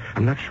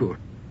 I'm not sure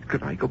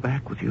Could I go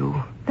back with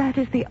you? That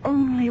is the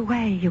only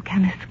way you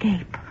can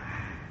escape.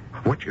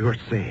 What you're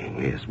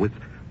saying is, with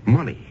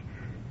money,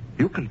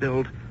 you can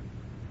build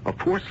a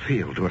force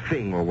field or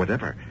thing or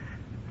whatever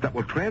that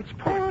will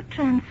transport... Or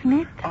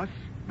transmit. ...us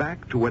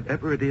back to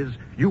whatever it is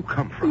you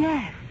come from.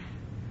 Yes.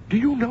 Do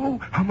you know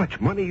how much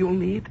money you'll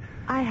need?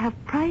 I have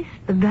priced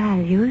the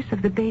values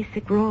of the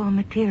basic raw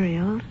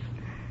materials.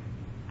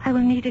 I will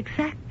need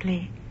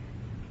exactly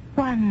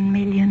 $1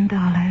 million.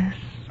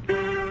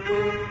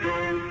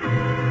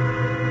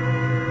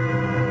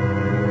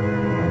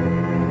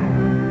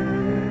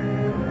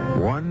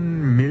 $1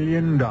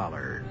 million.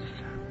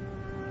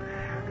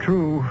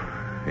 True,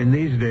 in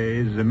these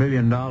days, $1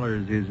 million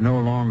is no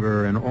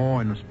longer an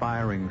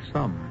awe-inspiring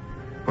sum,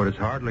 but it's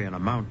hardly an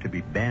amount to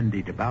be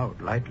bandied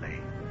about lightly.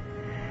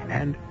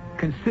 And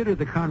consider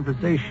the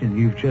conversation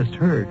you've just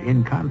heard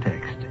in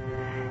context.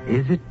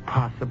 Is it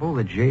possible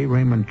that J.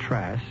 Raymond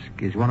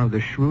Trask is one of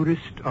the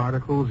shrewdest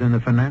articles in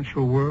the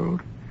financial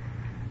world?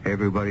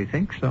 Everybody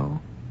thinks so.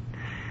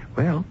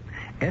 Well,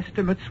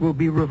 estimates will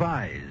be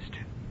revised,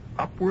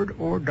 upward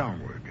or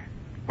downward,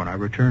 when I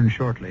return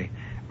shortly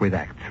with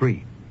Act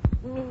 3.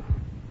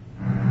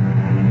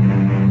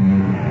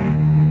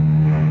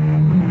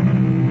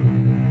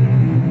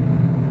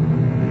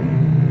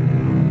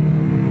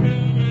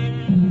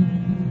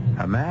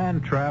 A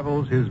man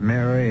travels his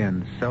merry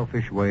and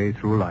selfish way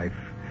through life,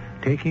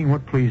 taking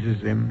what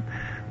pleases him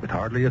with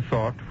hardly a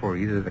thought for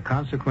either the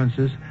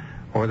consequences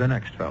or the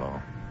next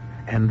fellow.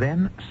 And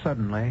then,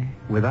 suddenly,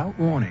 without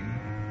warning,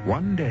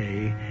 one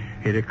day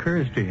it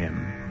occurs to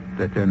him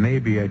that there may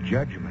be a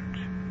judgment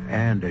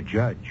and a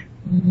judge.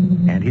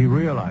 And he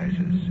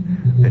realizes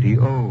that he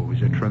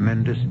owes a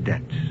tremendous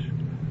debt.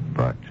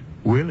 But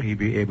will he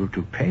be able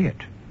to pay it?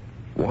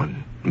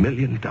 $1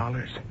 million?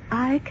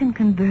 I can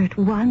convert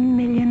 $1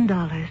 million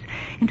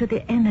into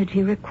the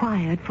energy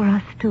required for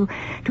us to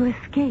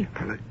escape.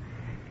 Well,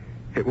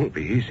 it won't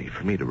be easy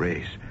for me to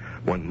raise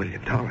 $1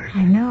 million.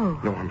 I know.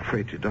 No, I'm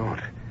afraid you don't.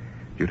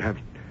 You'd have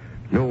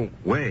no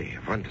way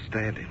of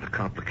understanding the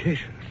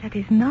complications. That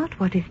is not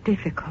what is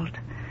difficult.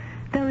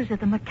 Those are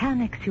the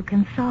mechanics. You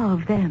can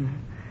solve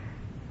them.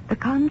 The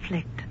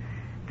conflict,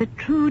 the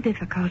true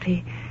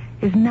difficulty,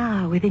 is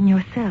now within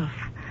yourself.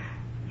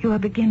 You are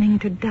beginning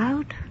to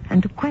doubt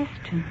and to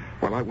question.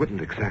 Well, I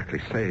wouldn't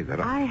exactly say that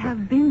I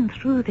have been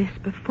through this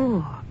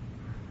before.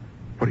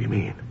 What do you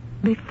mean?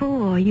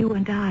 Before you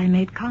and I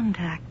made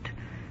contact,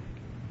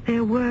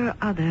 there were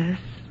others.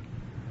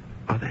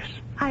 Others?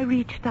 I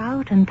reached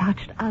out and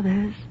touched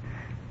others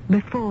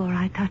before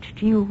I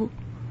touched you.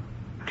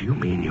 Do you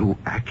mean you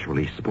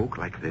actually spoke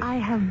like this? I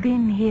have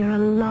been here a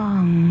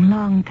long,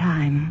 long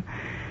time.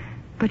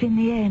 But in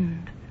the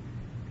end,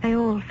 they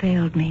all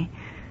failed me.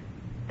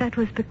 That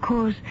was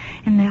because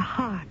in their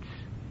hearts,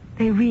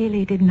 they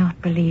really did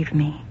not believe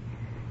me.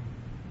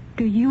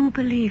 Do you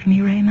believe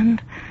me,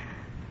 Raymond?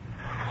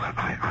 Well,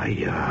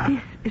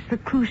 This is the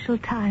crucial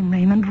time,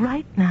 Raymond,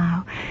 right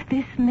now,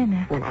 this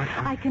minute. Well,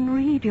 I can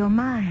read your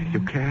mind. You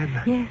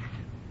can? Yes.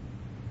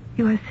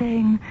 You are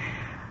saying,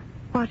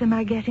 what am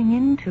I getting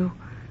into?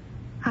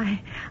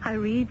 I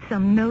read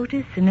some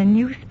notice in a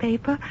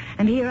newspaper,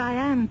 and here I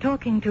am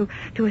talking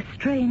to a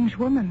strange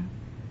woman.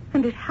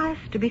 And it has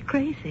to be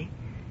crazy.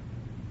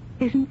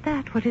 Isn't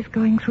that what is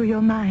going through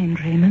your mind,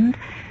 Raymond?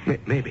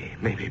 Maybe,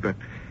 but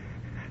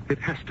it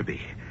has to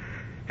be.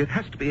 It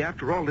has to be.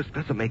 After all, this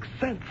doesn't make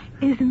sense.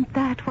 Isn't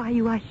that why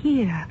you are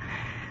here?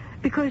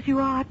 Because you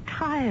are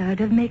tired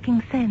of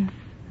making sense.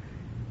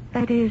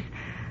 That is,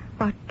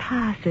 what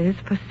passes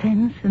for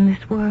sense in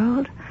this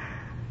world.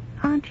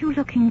 Aren't you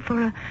looking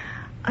for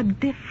a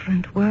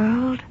different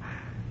world?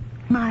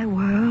 My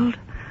world?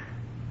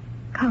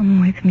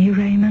 Come with me,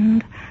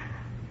 Raymond.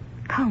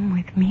 Come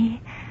with me.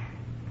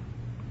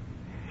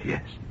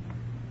 Yes.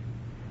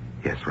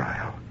 Yes,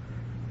 Ryle.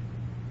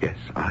 Yes,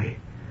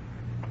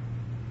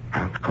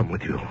 I'll come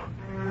with you.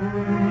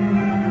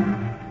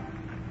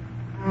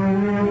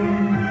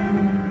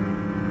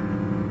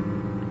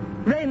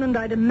 Raymond,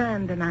 I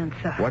demand an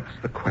answer. What's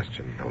the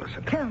question,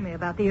 Millicent? Tell me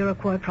about the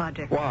Iroquois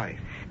project. Why?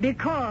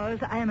 Because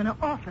I am an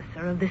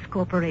officer of this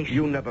corporation.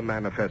 You never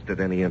manifested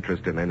any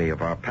interest in any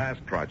of our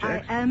past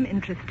projects. I am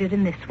interested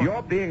in this one.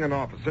 Your being an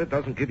officer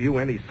doesn't give you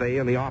any say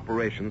in the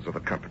operations of the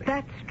company.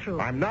 That's true.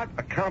 I'm not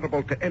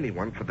accountable to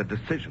anyone for the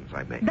decisions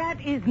I make. That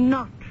is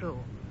not true.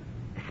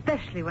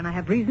 Especially when I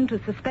have reason to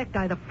suspect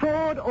either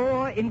fraud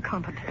or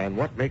incompetence. And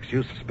what makes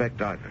you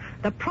suspect either?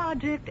 The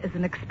project is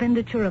an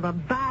expenditure of a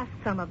vast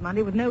sum of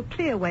money with no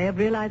clear way of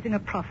realizing a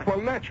profit. Well,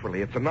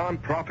 naturally, it's a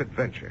non-profit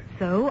venture.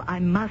 So I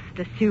must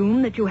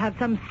assume that you have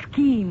some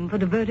scheme for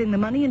diverting the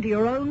money into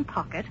your own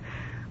pocket,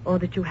 or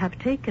that you have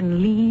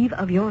taken leave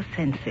of your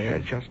senses.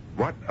 And just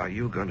what are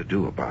you going to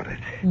do about it?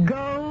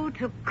 Go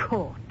to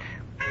court.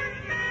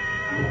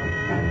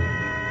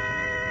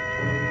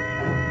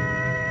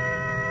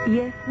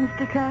 Yes,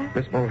 Mr. Trask?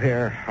 Miss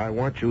Mulhare, I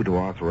want you to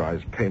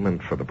authorize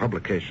payment for the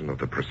publication of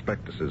the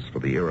prospectuses for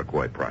the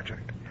Iroquois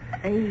project.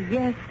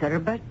 Yes, sir,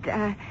 but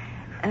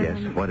Yes,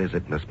 what is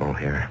it, Miss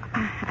Mulhare?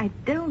 I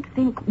don't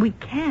think we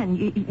can.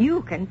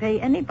 You can pay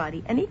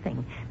anybody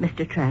anything,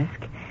 Mr.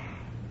 Trask.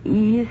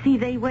 You see,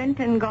 they went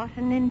and got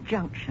an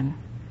injunction.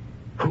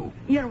 Who?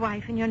 Your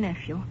wife and your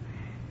nephew.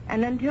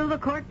 And until the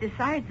court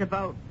decides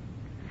about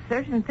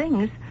certain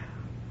things,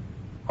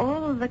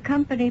 all of the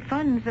company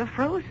funds are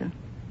frozen.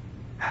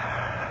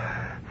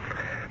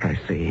 I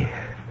see.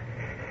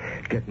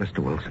 Get Mr.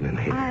 Wilson in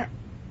here.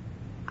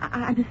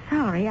 I'm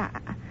sorry.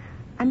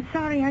 I'm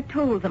sorry I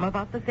told them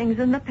about the things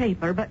in the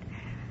paper, but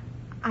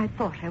I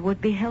thought I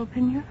would be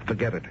helping you.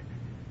 Forget it.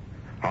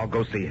 I'll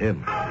go see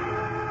him.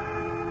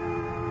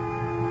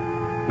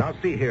 Now,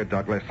 see here,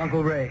 Douglas.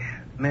 Uncle Ray,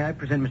 may I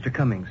present Mr.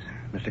 Cummings?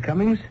 Mr.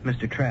 Cummings,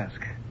 Mr.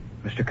 Trask.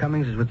 Mr.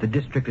 Cummings is with the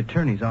district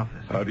attorney's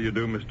office. How do you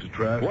do, Mr.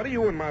 Trask? What are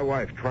you and my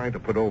wife trying to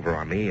put over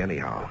on me,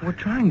 anyhow? We're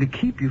trying to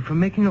keep you from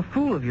making a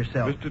fool of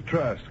yourself. Mr.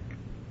 Trask,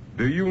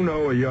 do you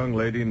know a young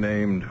lady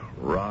named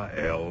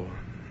Rael?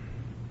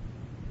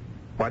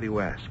 Why do you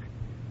ask?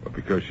 Well,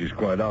 because she's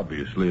quite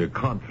obviously a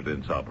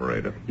confidence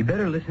operator. You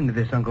better listen to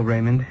this, Uncle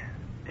Raymond.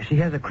 She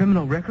has a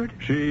criminal record?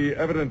 She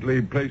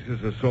evidently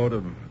places a sort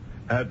of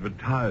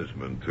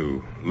advertisement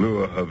to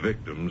lure her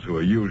victims, who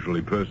are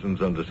usually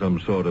persons under some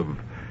sort of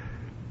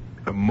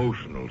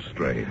emotional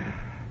strain.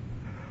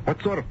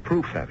 What sort of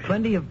proof have you?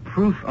 Plenty of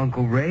proof,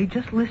 Uncle Ray.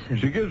 Just listen.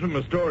 She gives them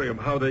a story of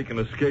how they can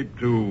escape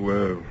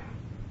to,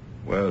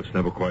 well, it's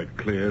never quite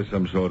clear,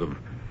 some sort of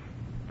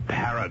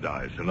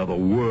paradise, another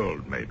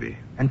world, maybe.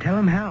 And tell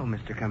him how,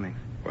 Mr. Cummings.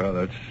 Well,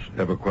 that's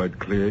never quite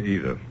clear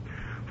either.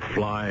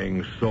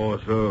 Flying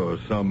saucer or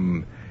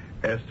some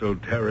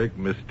esoteric,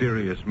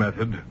 mysterious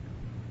method.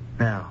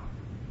 Now,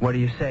 what do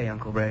you say,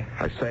 Uncle Ray?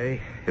 I say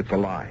it's a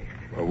lie.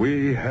 Well,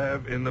 we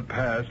have in the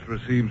past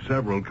received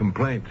several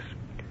complaints.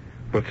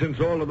 But since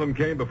all of them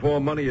came before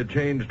money had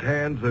changed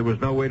hands, there was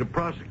no way to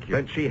prosecute.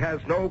 Then she has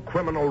no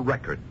criminal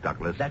record,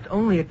 Douglas. That's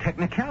only a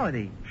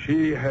technicality.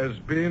 She has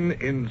been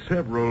in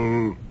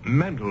several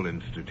mental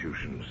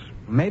institutions.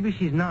 Maybe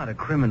she's not a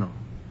criminal,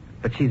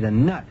 but she's a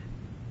nut.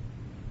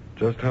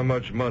 Just how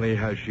much money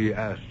has she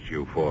asked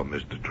you for,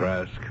 Mr.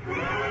 Trask?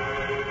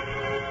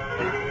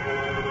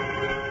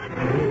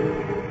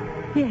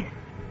 Yes,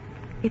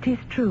 it is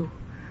true.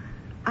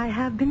 I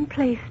have been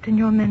placed in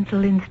your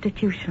mental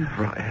institution.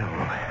 Rael.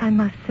 I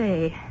must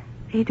say,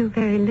 they do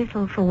very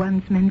little for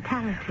one's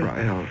mentality.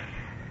 Rael,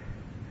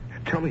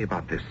 tell me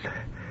about this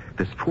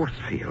force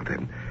field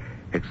and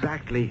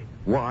exactly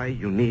why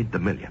you need the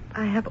 $1 million.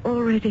 I have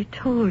already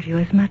told you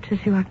as much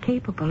as you are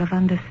capable of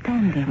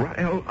understanding.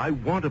 Rael, I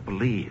want to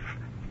believe.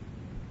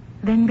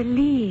 Then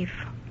believe.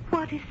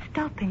 What is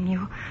stopping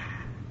you?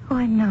 Oh,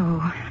 I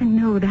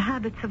know the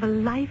habits of a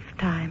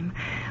lifetime.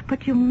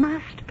 But you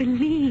must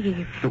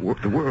believe. The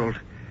world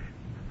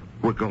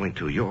we're going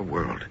to, your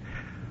world.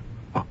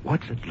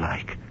 What's it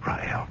like,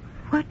 Rael?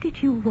 What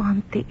did you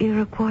want the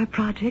Iroquois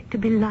Project to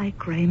be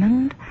like,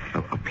 Raymond?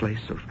 A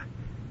place of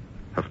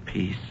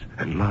peace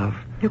and love.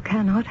 You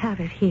cannot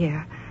have it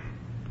here.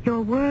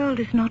 Your world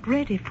is not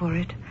ready for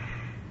it.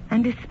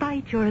 And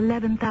despite your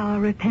 11th hour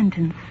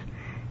repentance,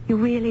 you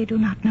really do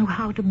not know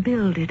how to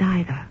build it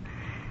either.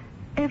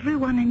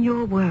 Everyone in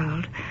your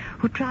world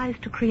who tries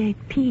to create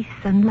peace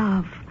and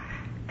love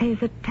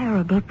pays a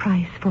terrible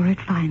price for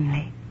it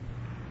finally.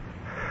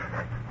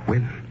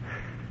 When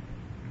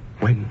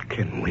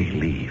can we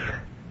leave?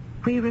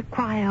 We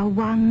require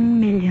 $1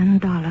 million.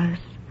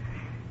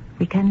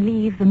 We can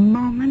leave the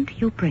moment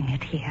you bring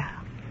it here.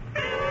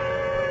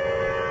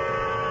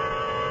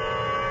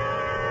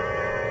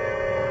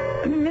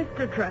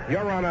 Mr. Trask.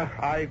 Your Honor,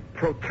 I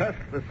protest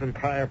this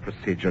entire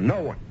procedure.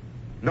 No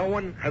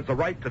one has the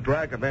right to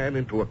drag a man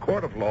into a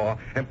court of law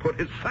and put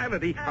his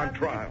sanity on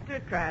trial.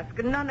 Mr. Trask,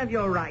 none of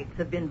your rights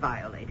have been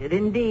violated.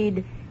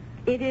 Indeed,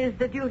 it is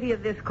the duty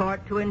of this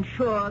court to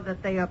ensure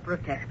that they are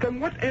protected. Then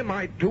what am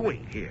I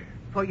doing here?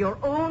 For your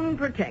own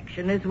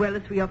protection, as well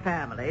as for your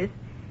families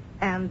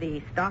and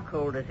the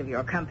stockholders of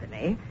your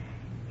company,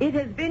 it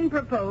has been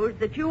proposed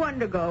that you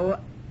undergo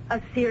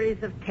a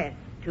series of tests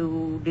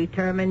to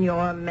determine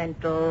your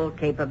mental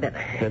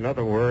capability. In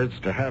other words,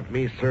 to have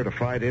me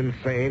certified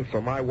insane so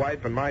my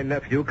wife and my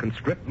nephew can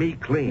strip me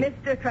clean.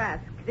 Mr.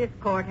 Trask, this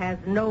court has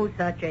no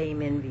such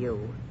aim in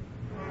view.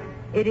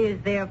 It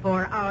is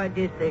therefore our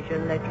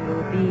decision that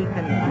you be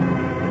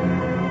convicted.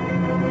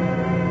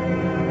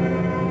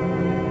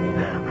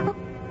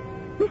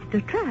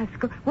 Mr.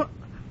 Trask, what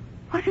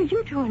are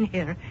you doing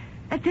here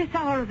at this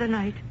hour of the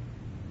night?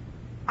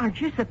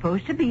 Aren't you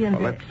supposed to be in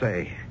Well, let's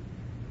say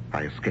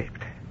I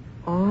escaped.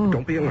 Oh.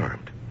 Don't be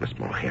alarmed, Miss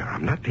Mulhare.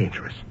 I'm not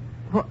dangerous.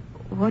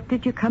 What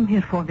did you come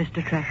here for,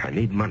 Mr. Trask? I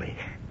need money.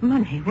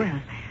 Money? Well,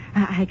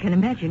 I can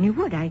imagine you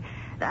would. I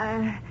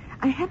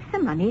have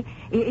some money.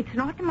 It's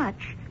not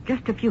much,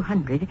 just a few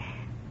hundred,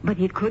 but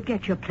it could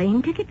get you a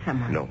plane ticket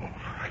somewhere. No,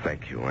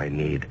 thank you. I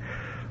need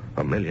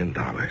 $1 million.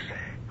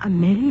 $1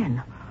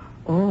 million?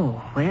 Oh,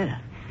 well,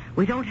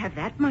 we don't have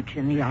that much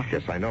in the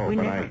office. Yes, I know,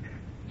 but I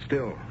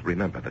still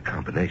remember the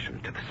combination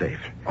to the safe.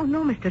 Oh,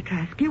 no, Mr.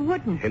 Trask, you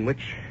wouldn't. In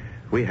which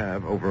We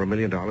have over $1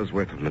 million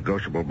worth of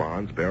negotiable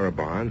bonds, bearer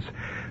bonds,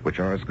 which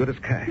are as good as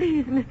cash.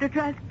 Please, Mr.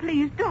 Trask,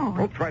 please don't.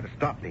 Don't try to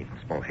stop me,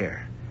 small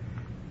hair.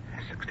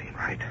 16,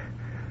 right?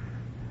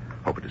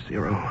 Over to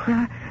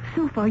 0.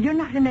 So far, you're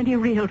not in any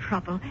real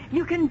trouble.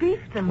 You can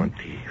beat them.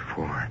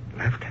 24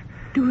 left.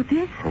 Do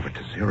this, Over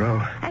to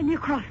 0. and you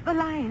cross the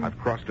line. I've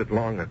crossed it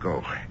long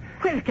ago.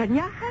 Where can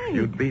you hide?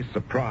 You'd be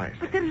surprised.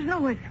 But there's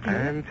no escape.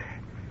 And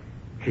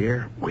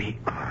here we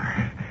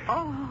are.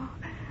 Oh,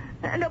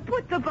 now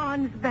put the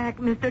bonds back,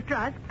 Mr.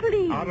 Trask,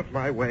 please. Out of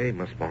my way,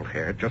 Miss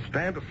Malthair. Just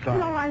stand aside.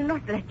 No, I'll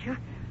not let you.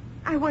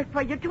 I worked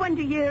for you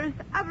 20 years.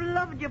 I've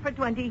loved you for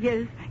 20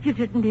 years. You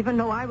didn't even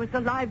know I was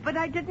alive, but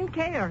I didn't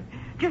care.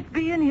 Just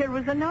being here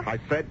was enough. I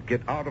said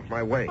get out of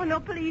my way. Oh, no,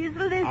 please,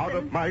 listen. Out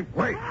of my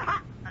way.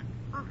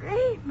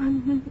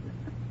 Raymond.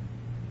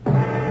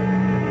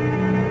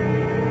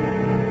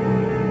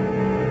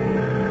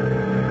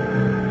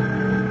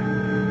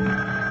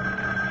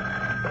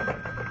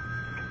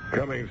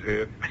 Cummings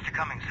here. Mr.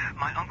 Cummings,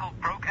 my uncle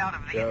broke out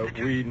of the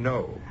institute. We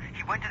know.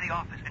 He went to the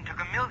office and took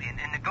 $1 million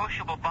in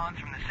negotiable bonds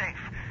from the safe.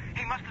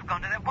 He must have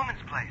gone to that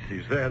woman's place.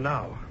 He's there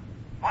now.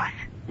 What?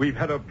 We've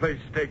had a place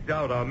staked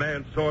out. Our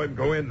man saw him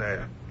go in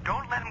there.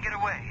 Don't let him get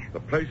away. The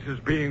place is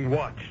being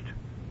watched.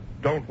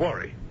 Don't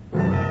worry.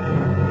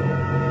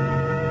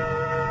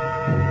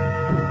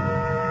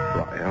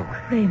 Rael.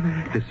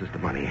 Raymond. This is the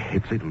money.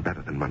 It's even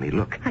better than money.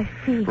 Look. I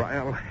see.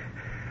 Rael,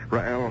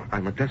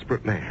 I'm a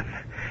desperate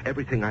man.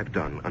 Everything I've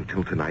done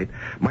until tonight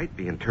might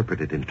be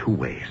interpreted in 2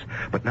 ways.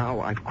 But now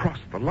I've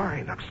crossed the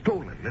line. I've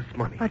stolen this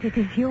money. But it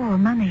is your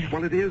money.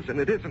 Well, it is and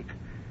it isn't.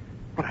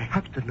 But I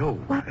have to know.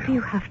 What Rael. do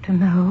you have to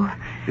know?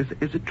 Is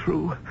it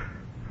true?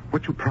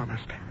 What you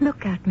promised?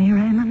 Look at me,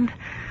 Raymond.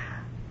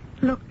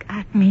 Look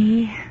at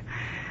me.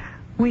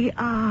 We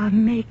are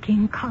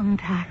making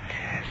contact.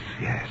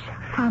 Yes.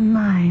 Our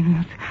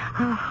minds,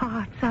 our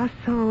hearts, our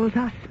souls,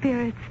 our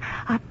spirits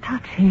are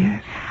touching.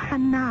 Yes.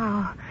 And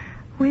now,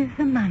 with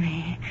the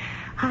money,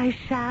 I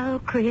shall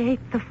create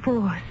the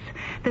force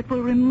that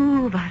will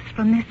remove us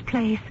from this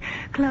place.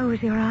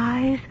 Close your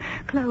eyes.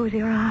 Close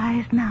your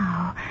eyes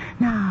now.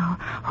 Now,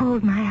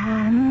 hold my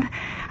hand.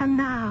 And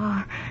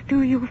now,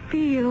 do you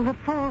feel the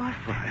force?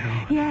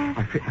 Rael, Yes.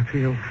 I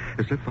feel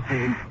as if the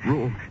whole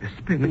room is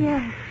spinning.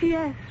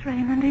 Yes,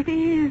 Raymond, it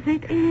is.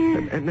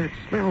 And that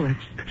smell, that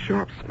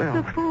sharp smell.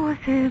 The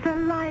forces, the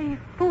life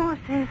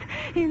forces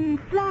in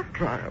flux.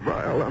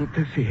 Rael, I'm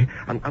dizzy.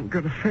 I'm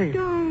going to faint.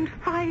 Don't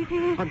fight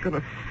it. I'm going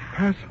to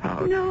pass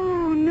out.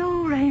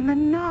 No,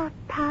 Raymond, not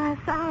pass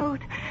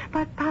out,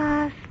 but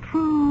pass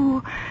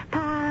through,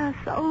 pass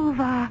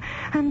over,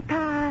 and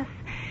pass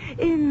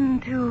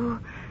into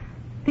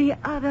the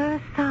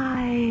other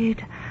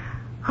side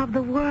of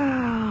the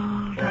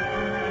world.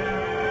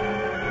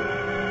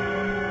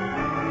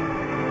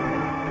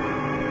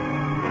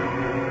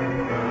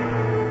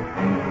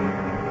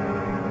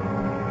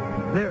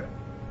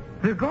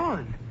 They're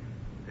gone.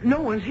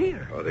 No one's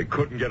here. Oh, they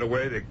couldn't get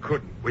away. They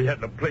couldn't. We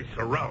had the place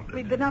surrounded.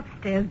 We've been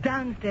upstairs,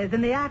 downstairs,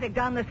 in the attic,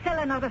 down the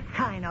cellar, not a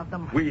sign of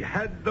them. We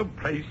had the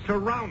place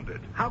surrounded.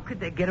 How could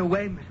they get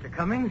away, Mr.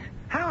 Cummings?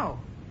 How?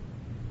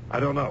 I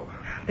don't know.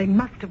 They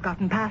must have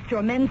gotten past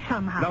your men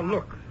somehow. Now,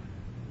 look.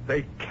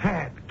 They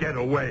can't get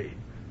away.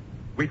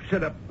 We've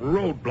set up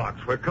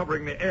roadblocks. We're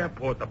covering the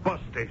airport, the bus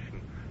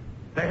station.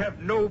 They have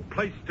no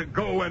place to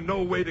go and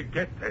no way to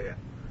get there.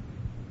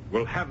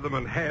 We'll have them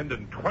in hand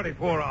in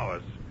 24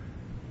 hours.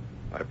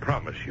 I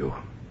promise you.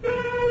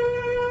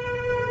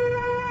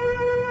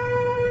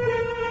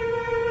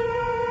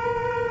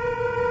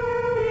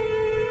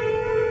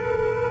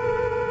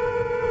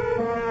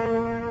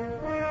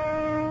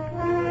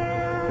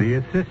 The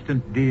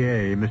assistant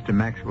DA, Mr.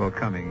 Maxwell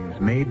Cummings,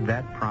 made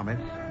that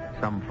promise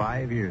some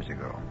 5 years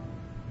ago.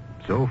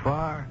 So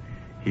far,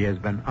 he has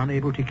been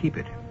unable to keep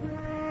it.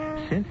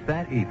 Since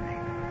that evening,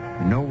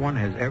 no one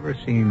has ever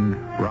seen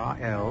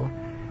Rael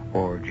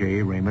or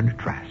J. Raymond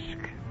Trask.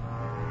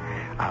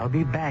 I'll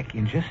be back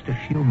in just a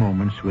few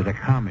moments with a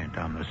comment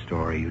on the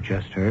story you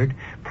just heard,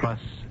 plus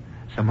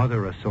some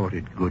other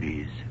assorted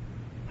goodies.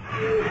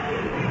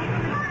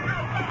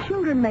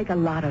 Children make a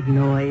lot of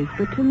noise,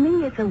 but to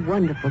me it's a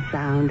wonderful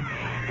sound.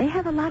 They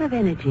have a lot of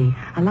energy,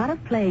 a lot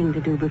of playing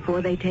to do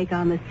before they take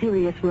on the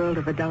serious world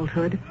of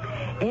adulthood.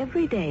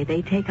 Every day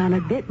they take on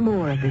a bit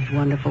more of this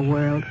wonderful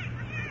world.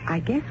 I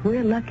guess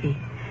we're lucky,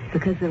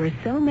 because there are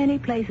so many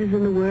places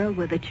in the world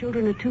where the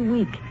children are too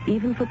weak,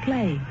 even for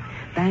play.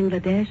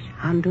 Bangladesh,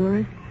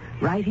 Honduras,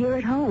 right here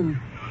at home.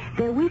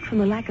 They're weak from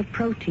the lack of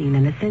protein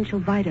and essential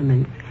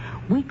vitamins,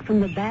 weak from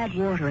the bad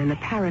water and the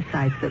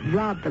parasites that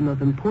rob them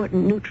of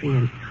important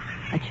nutrients.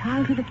 A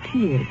childhood of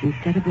tears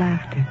instead of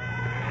laughter.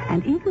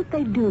 And even if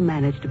they do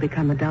manage to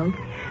become adults,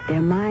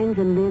 their minds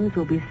and limbs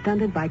will be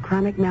stunted by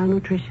chronic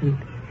malnutrition.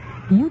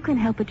 You can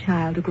help a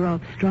child to grow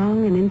up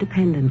strong and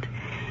independent,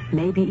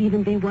 maybe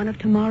even be one of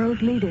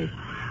tomorrow's leaders.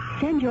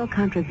 Send your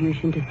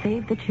contribution to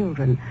Save the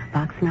Children,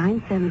 Box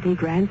 970,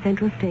 Grand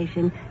Central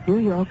Station, New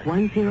York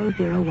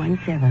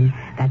 10017.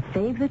 That's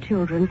Save the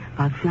Children,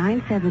 Box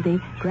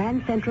 970,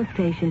 Grand Central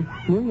Station,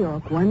 New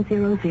York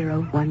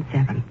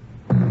 10017.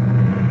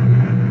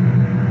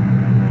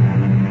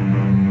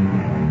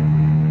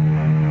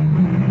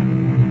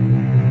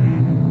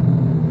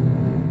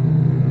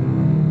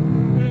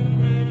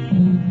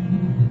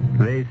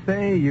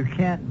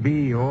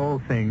 be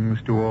all things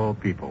to all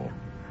people.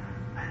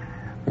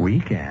 We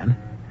can,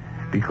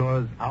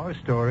 because our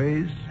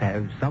stories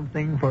have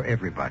something for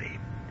everybody.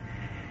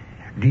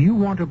 Do you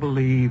want to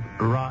believe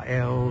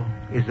Rael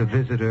is a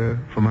visitor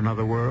from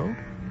another world?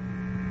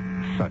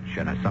 Such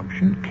an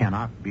assumption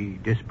cannot be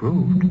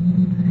disproved.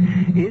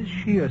 Is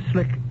she a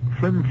slick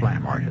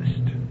flim-flam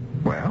artist?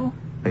 Well,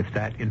 if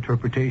that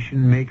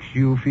interpretation makes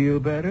you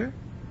feel better,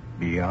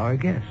 be our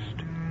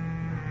guest.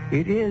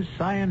 It is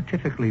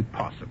scientifically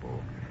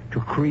possible to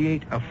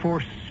create a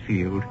force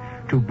field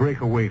to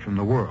break away from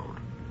the world.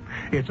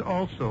 It's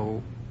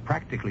also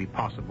practically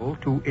possible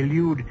to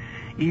elude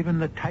even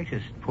the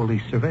tightest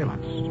police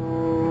surveillance.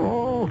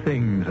 All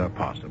things are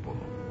possible,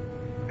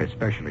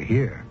 especially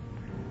here,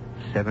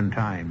 7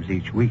 times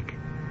each week.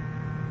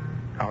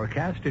 Our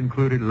cast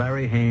included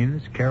Larry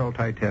Haynes, Carol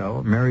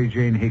Teitel, Mary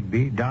Jane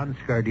Higby, Don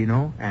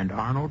Scardino, and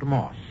Arnold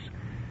Moss.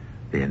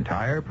 The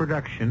entire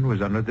production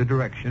was under the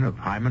direction of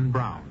Hyman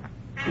Brown.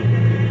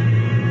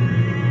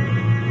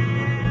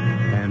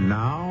 And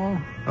now,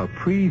 a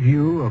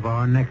preview of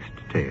our next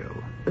tale.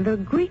 The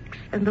Greeks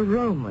and the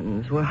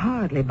Romans were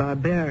hardly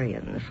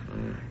barbarians.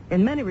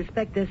 In many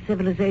respects, their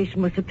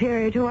civilization was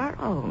superior to our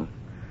own.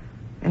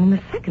 And in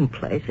the second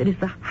place, it is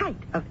the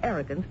height of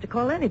arrogance to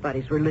call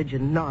anybody's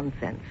religion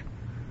nonsense.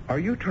 Are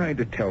you trying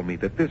to tell me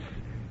that this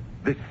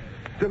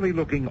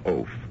silly-looking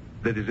oaf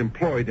that is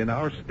employed in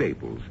our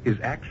stables is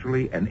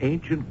actually an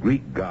ancient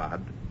Greek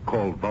god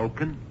called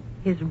Vulcan?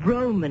 His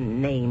Roman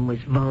name was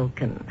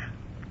Vulcan.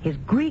 His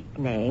Greek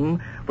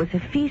name was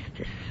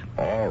Hephaestus.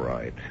 All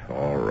right.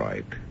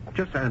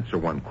 Just answer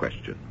one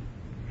question.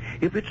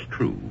 If it's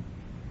true,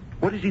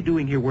 what is he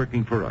doing here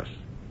working for us,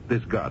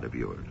 this god of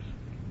yours?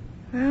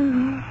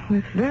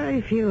 With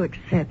very few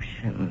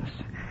exceptions.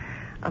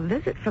 A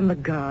visit from the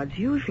gods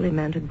usually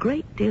meant a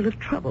great deal of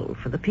trouble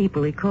for the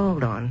people he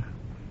called on.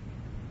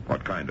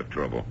 What kind of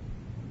trouble?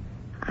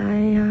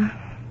 I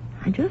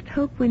just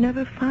hope we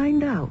never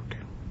find out.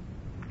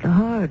 The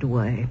hard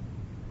way.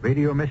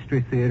 Radio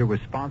Mystery Theater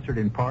was sponsored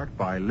in part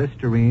by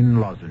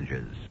Listerine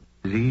lozenges.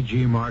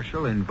 E.G.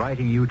 Marshall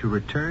inviting you to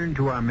return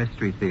to our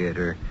Mystery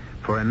Theater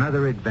for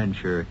another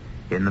adventure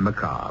in the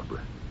macabre.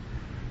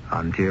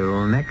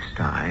 Until next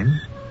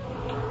time,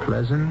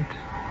 pleasant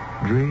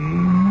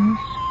dreams.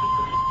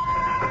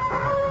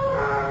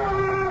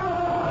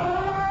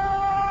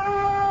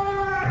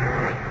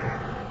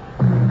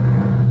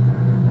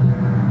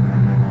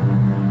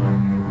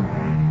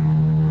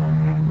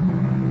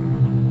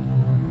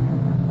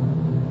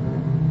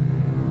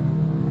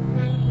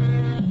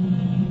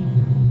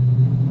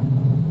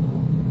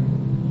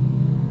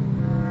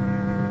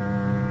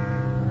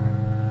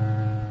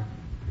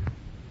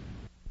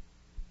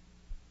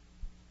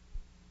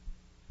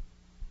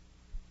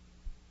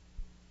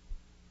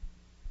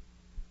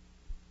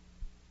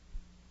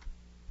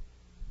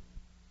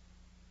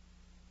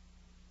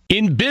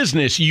 In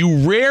business,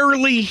 you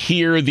rarely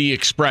hear the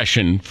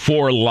expression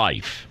for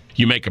life.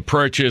 You make a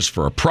purchase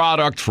for a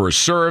product, for a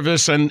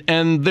service,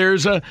 and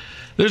there's a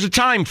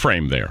time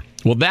frame there.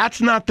 Well, that's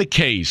not the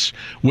case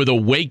with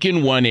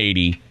Awaken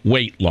 180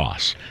 weight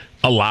loss.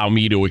 Allow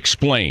me to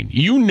explain.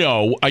 You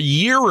know, a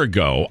year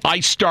ago,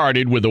 I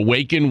started with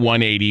Awaken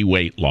 180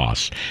 weight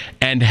loss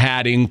and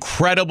had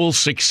incredible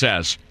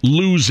success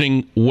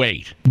losing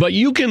weight. But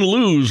you can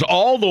lose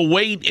all the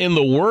weight in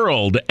the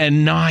world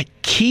and not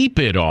keep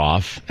it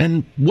off.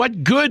 And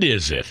what good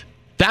is it?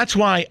 That's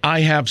why I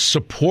have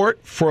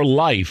support for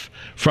life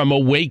from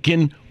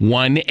Awaken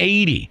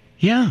 180.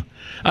 Yeah.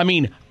 I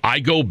mean, I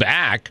go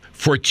back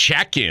for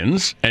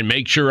check-ins and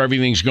make sure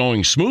everything's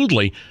going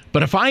smoothly.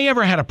 But if I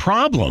ever had a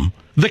problem,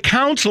 the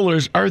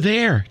counselors are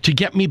there to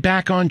get me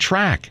back on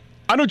track.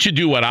 Why don't you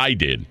do what I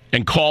did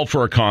and call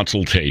for a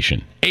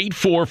consultation?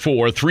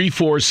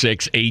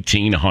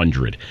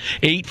 844-346-1800.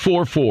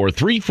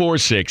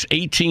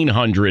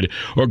 844-346-1800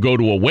 or go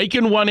to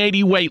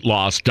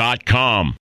awaken180weightloss.com.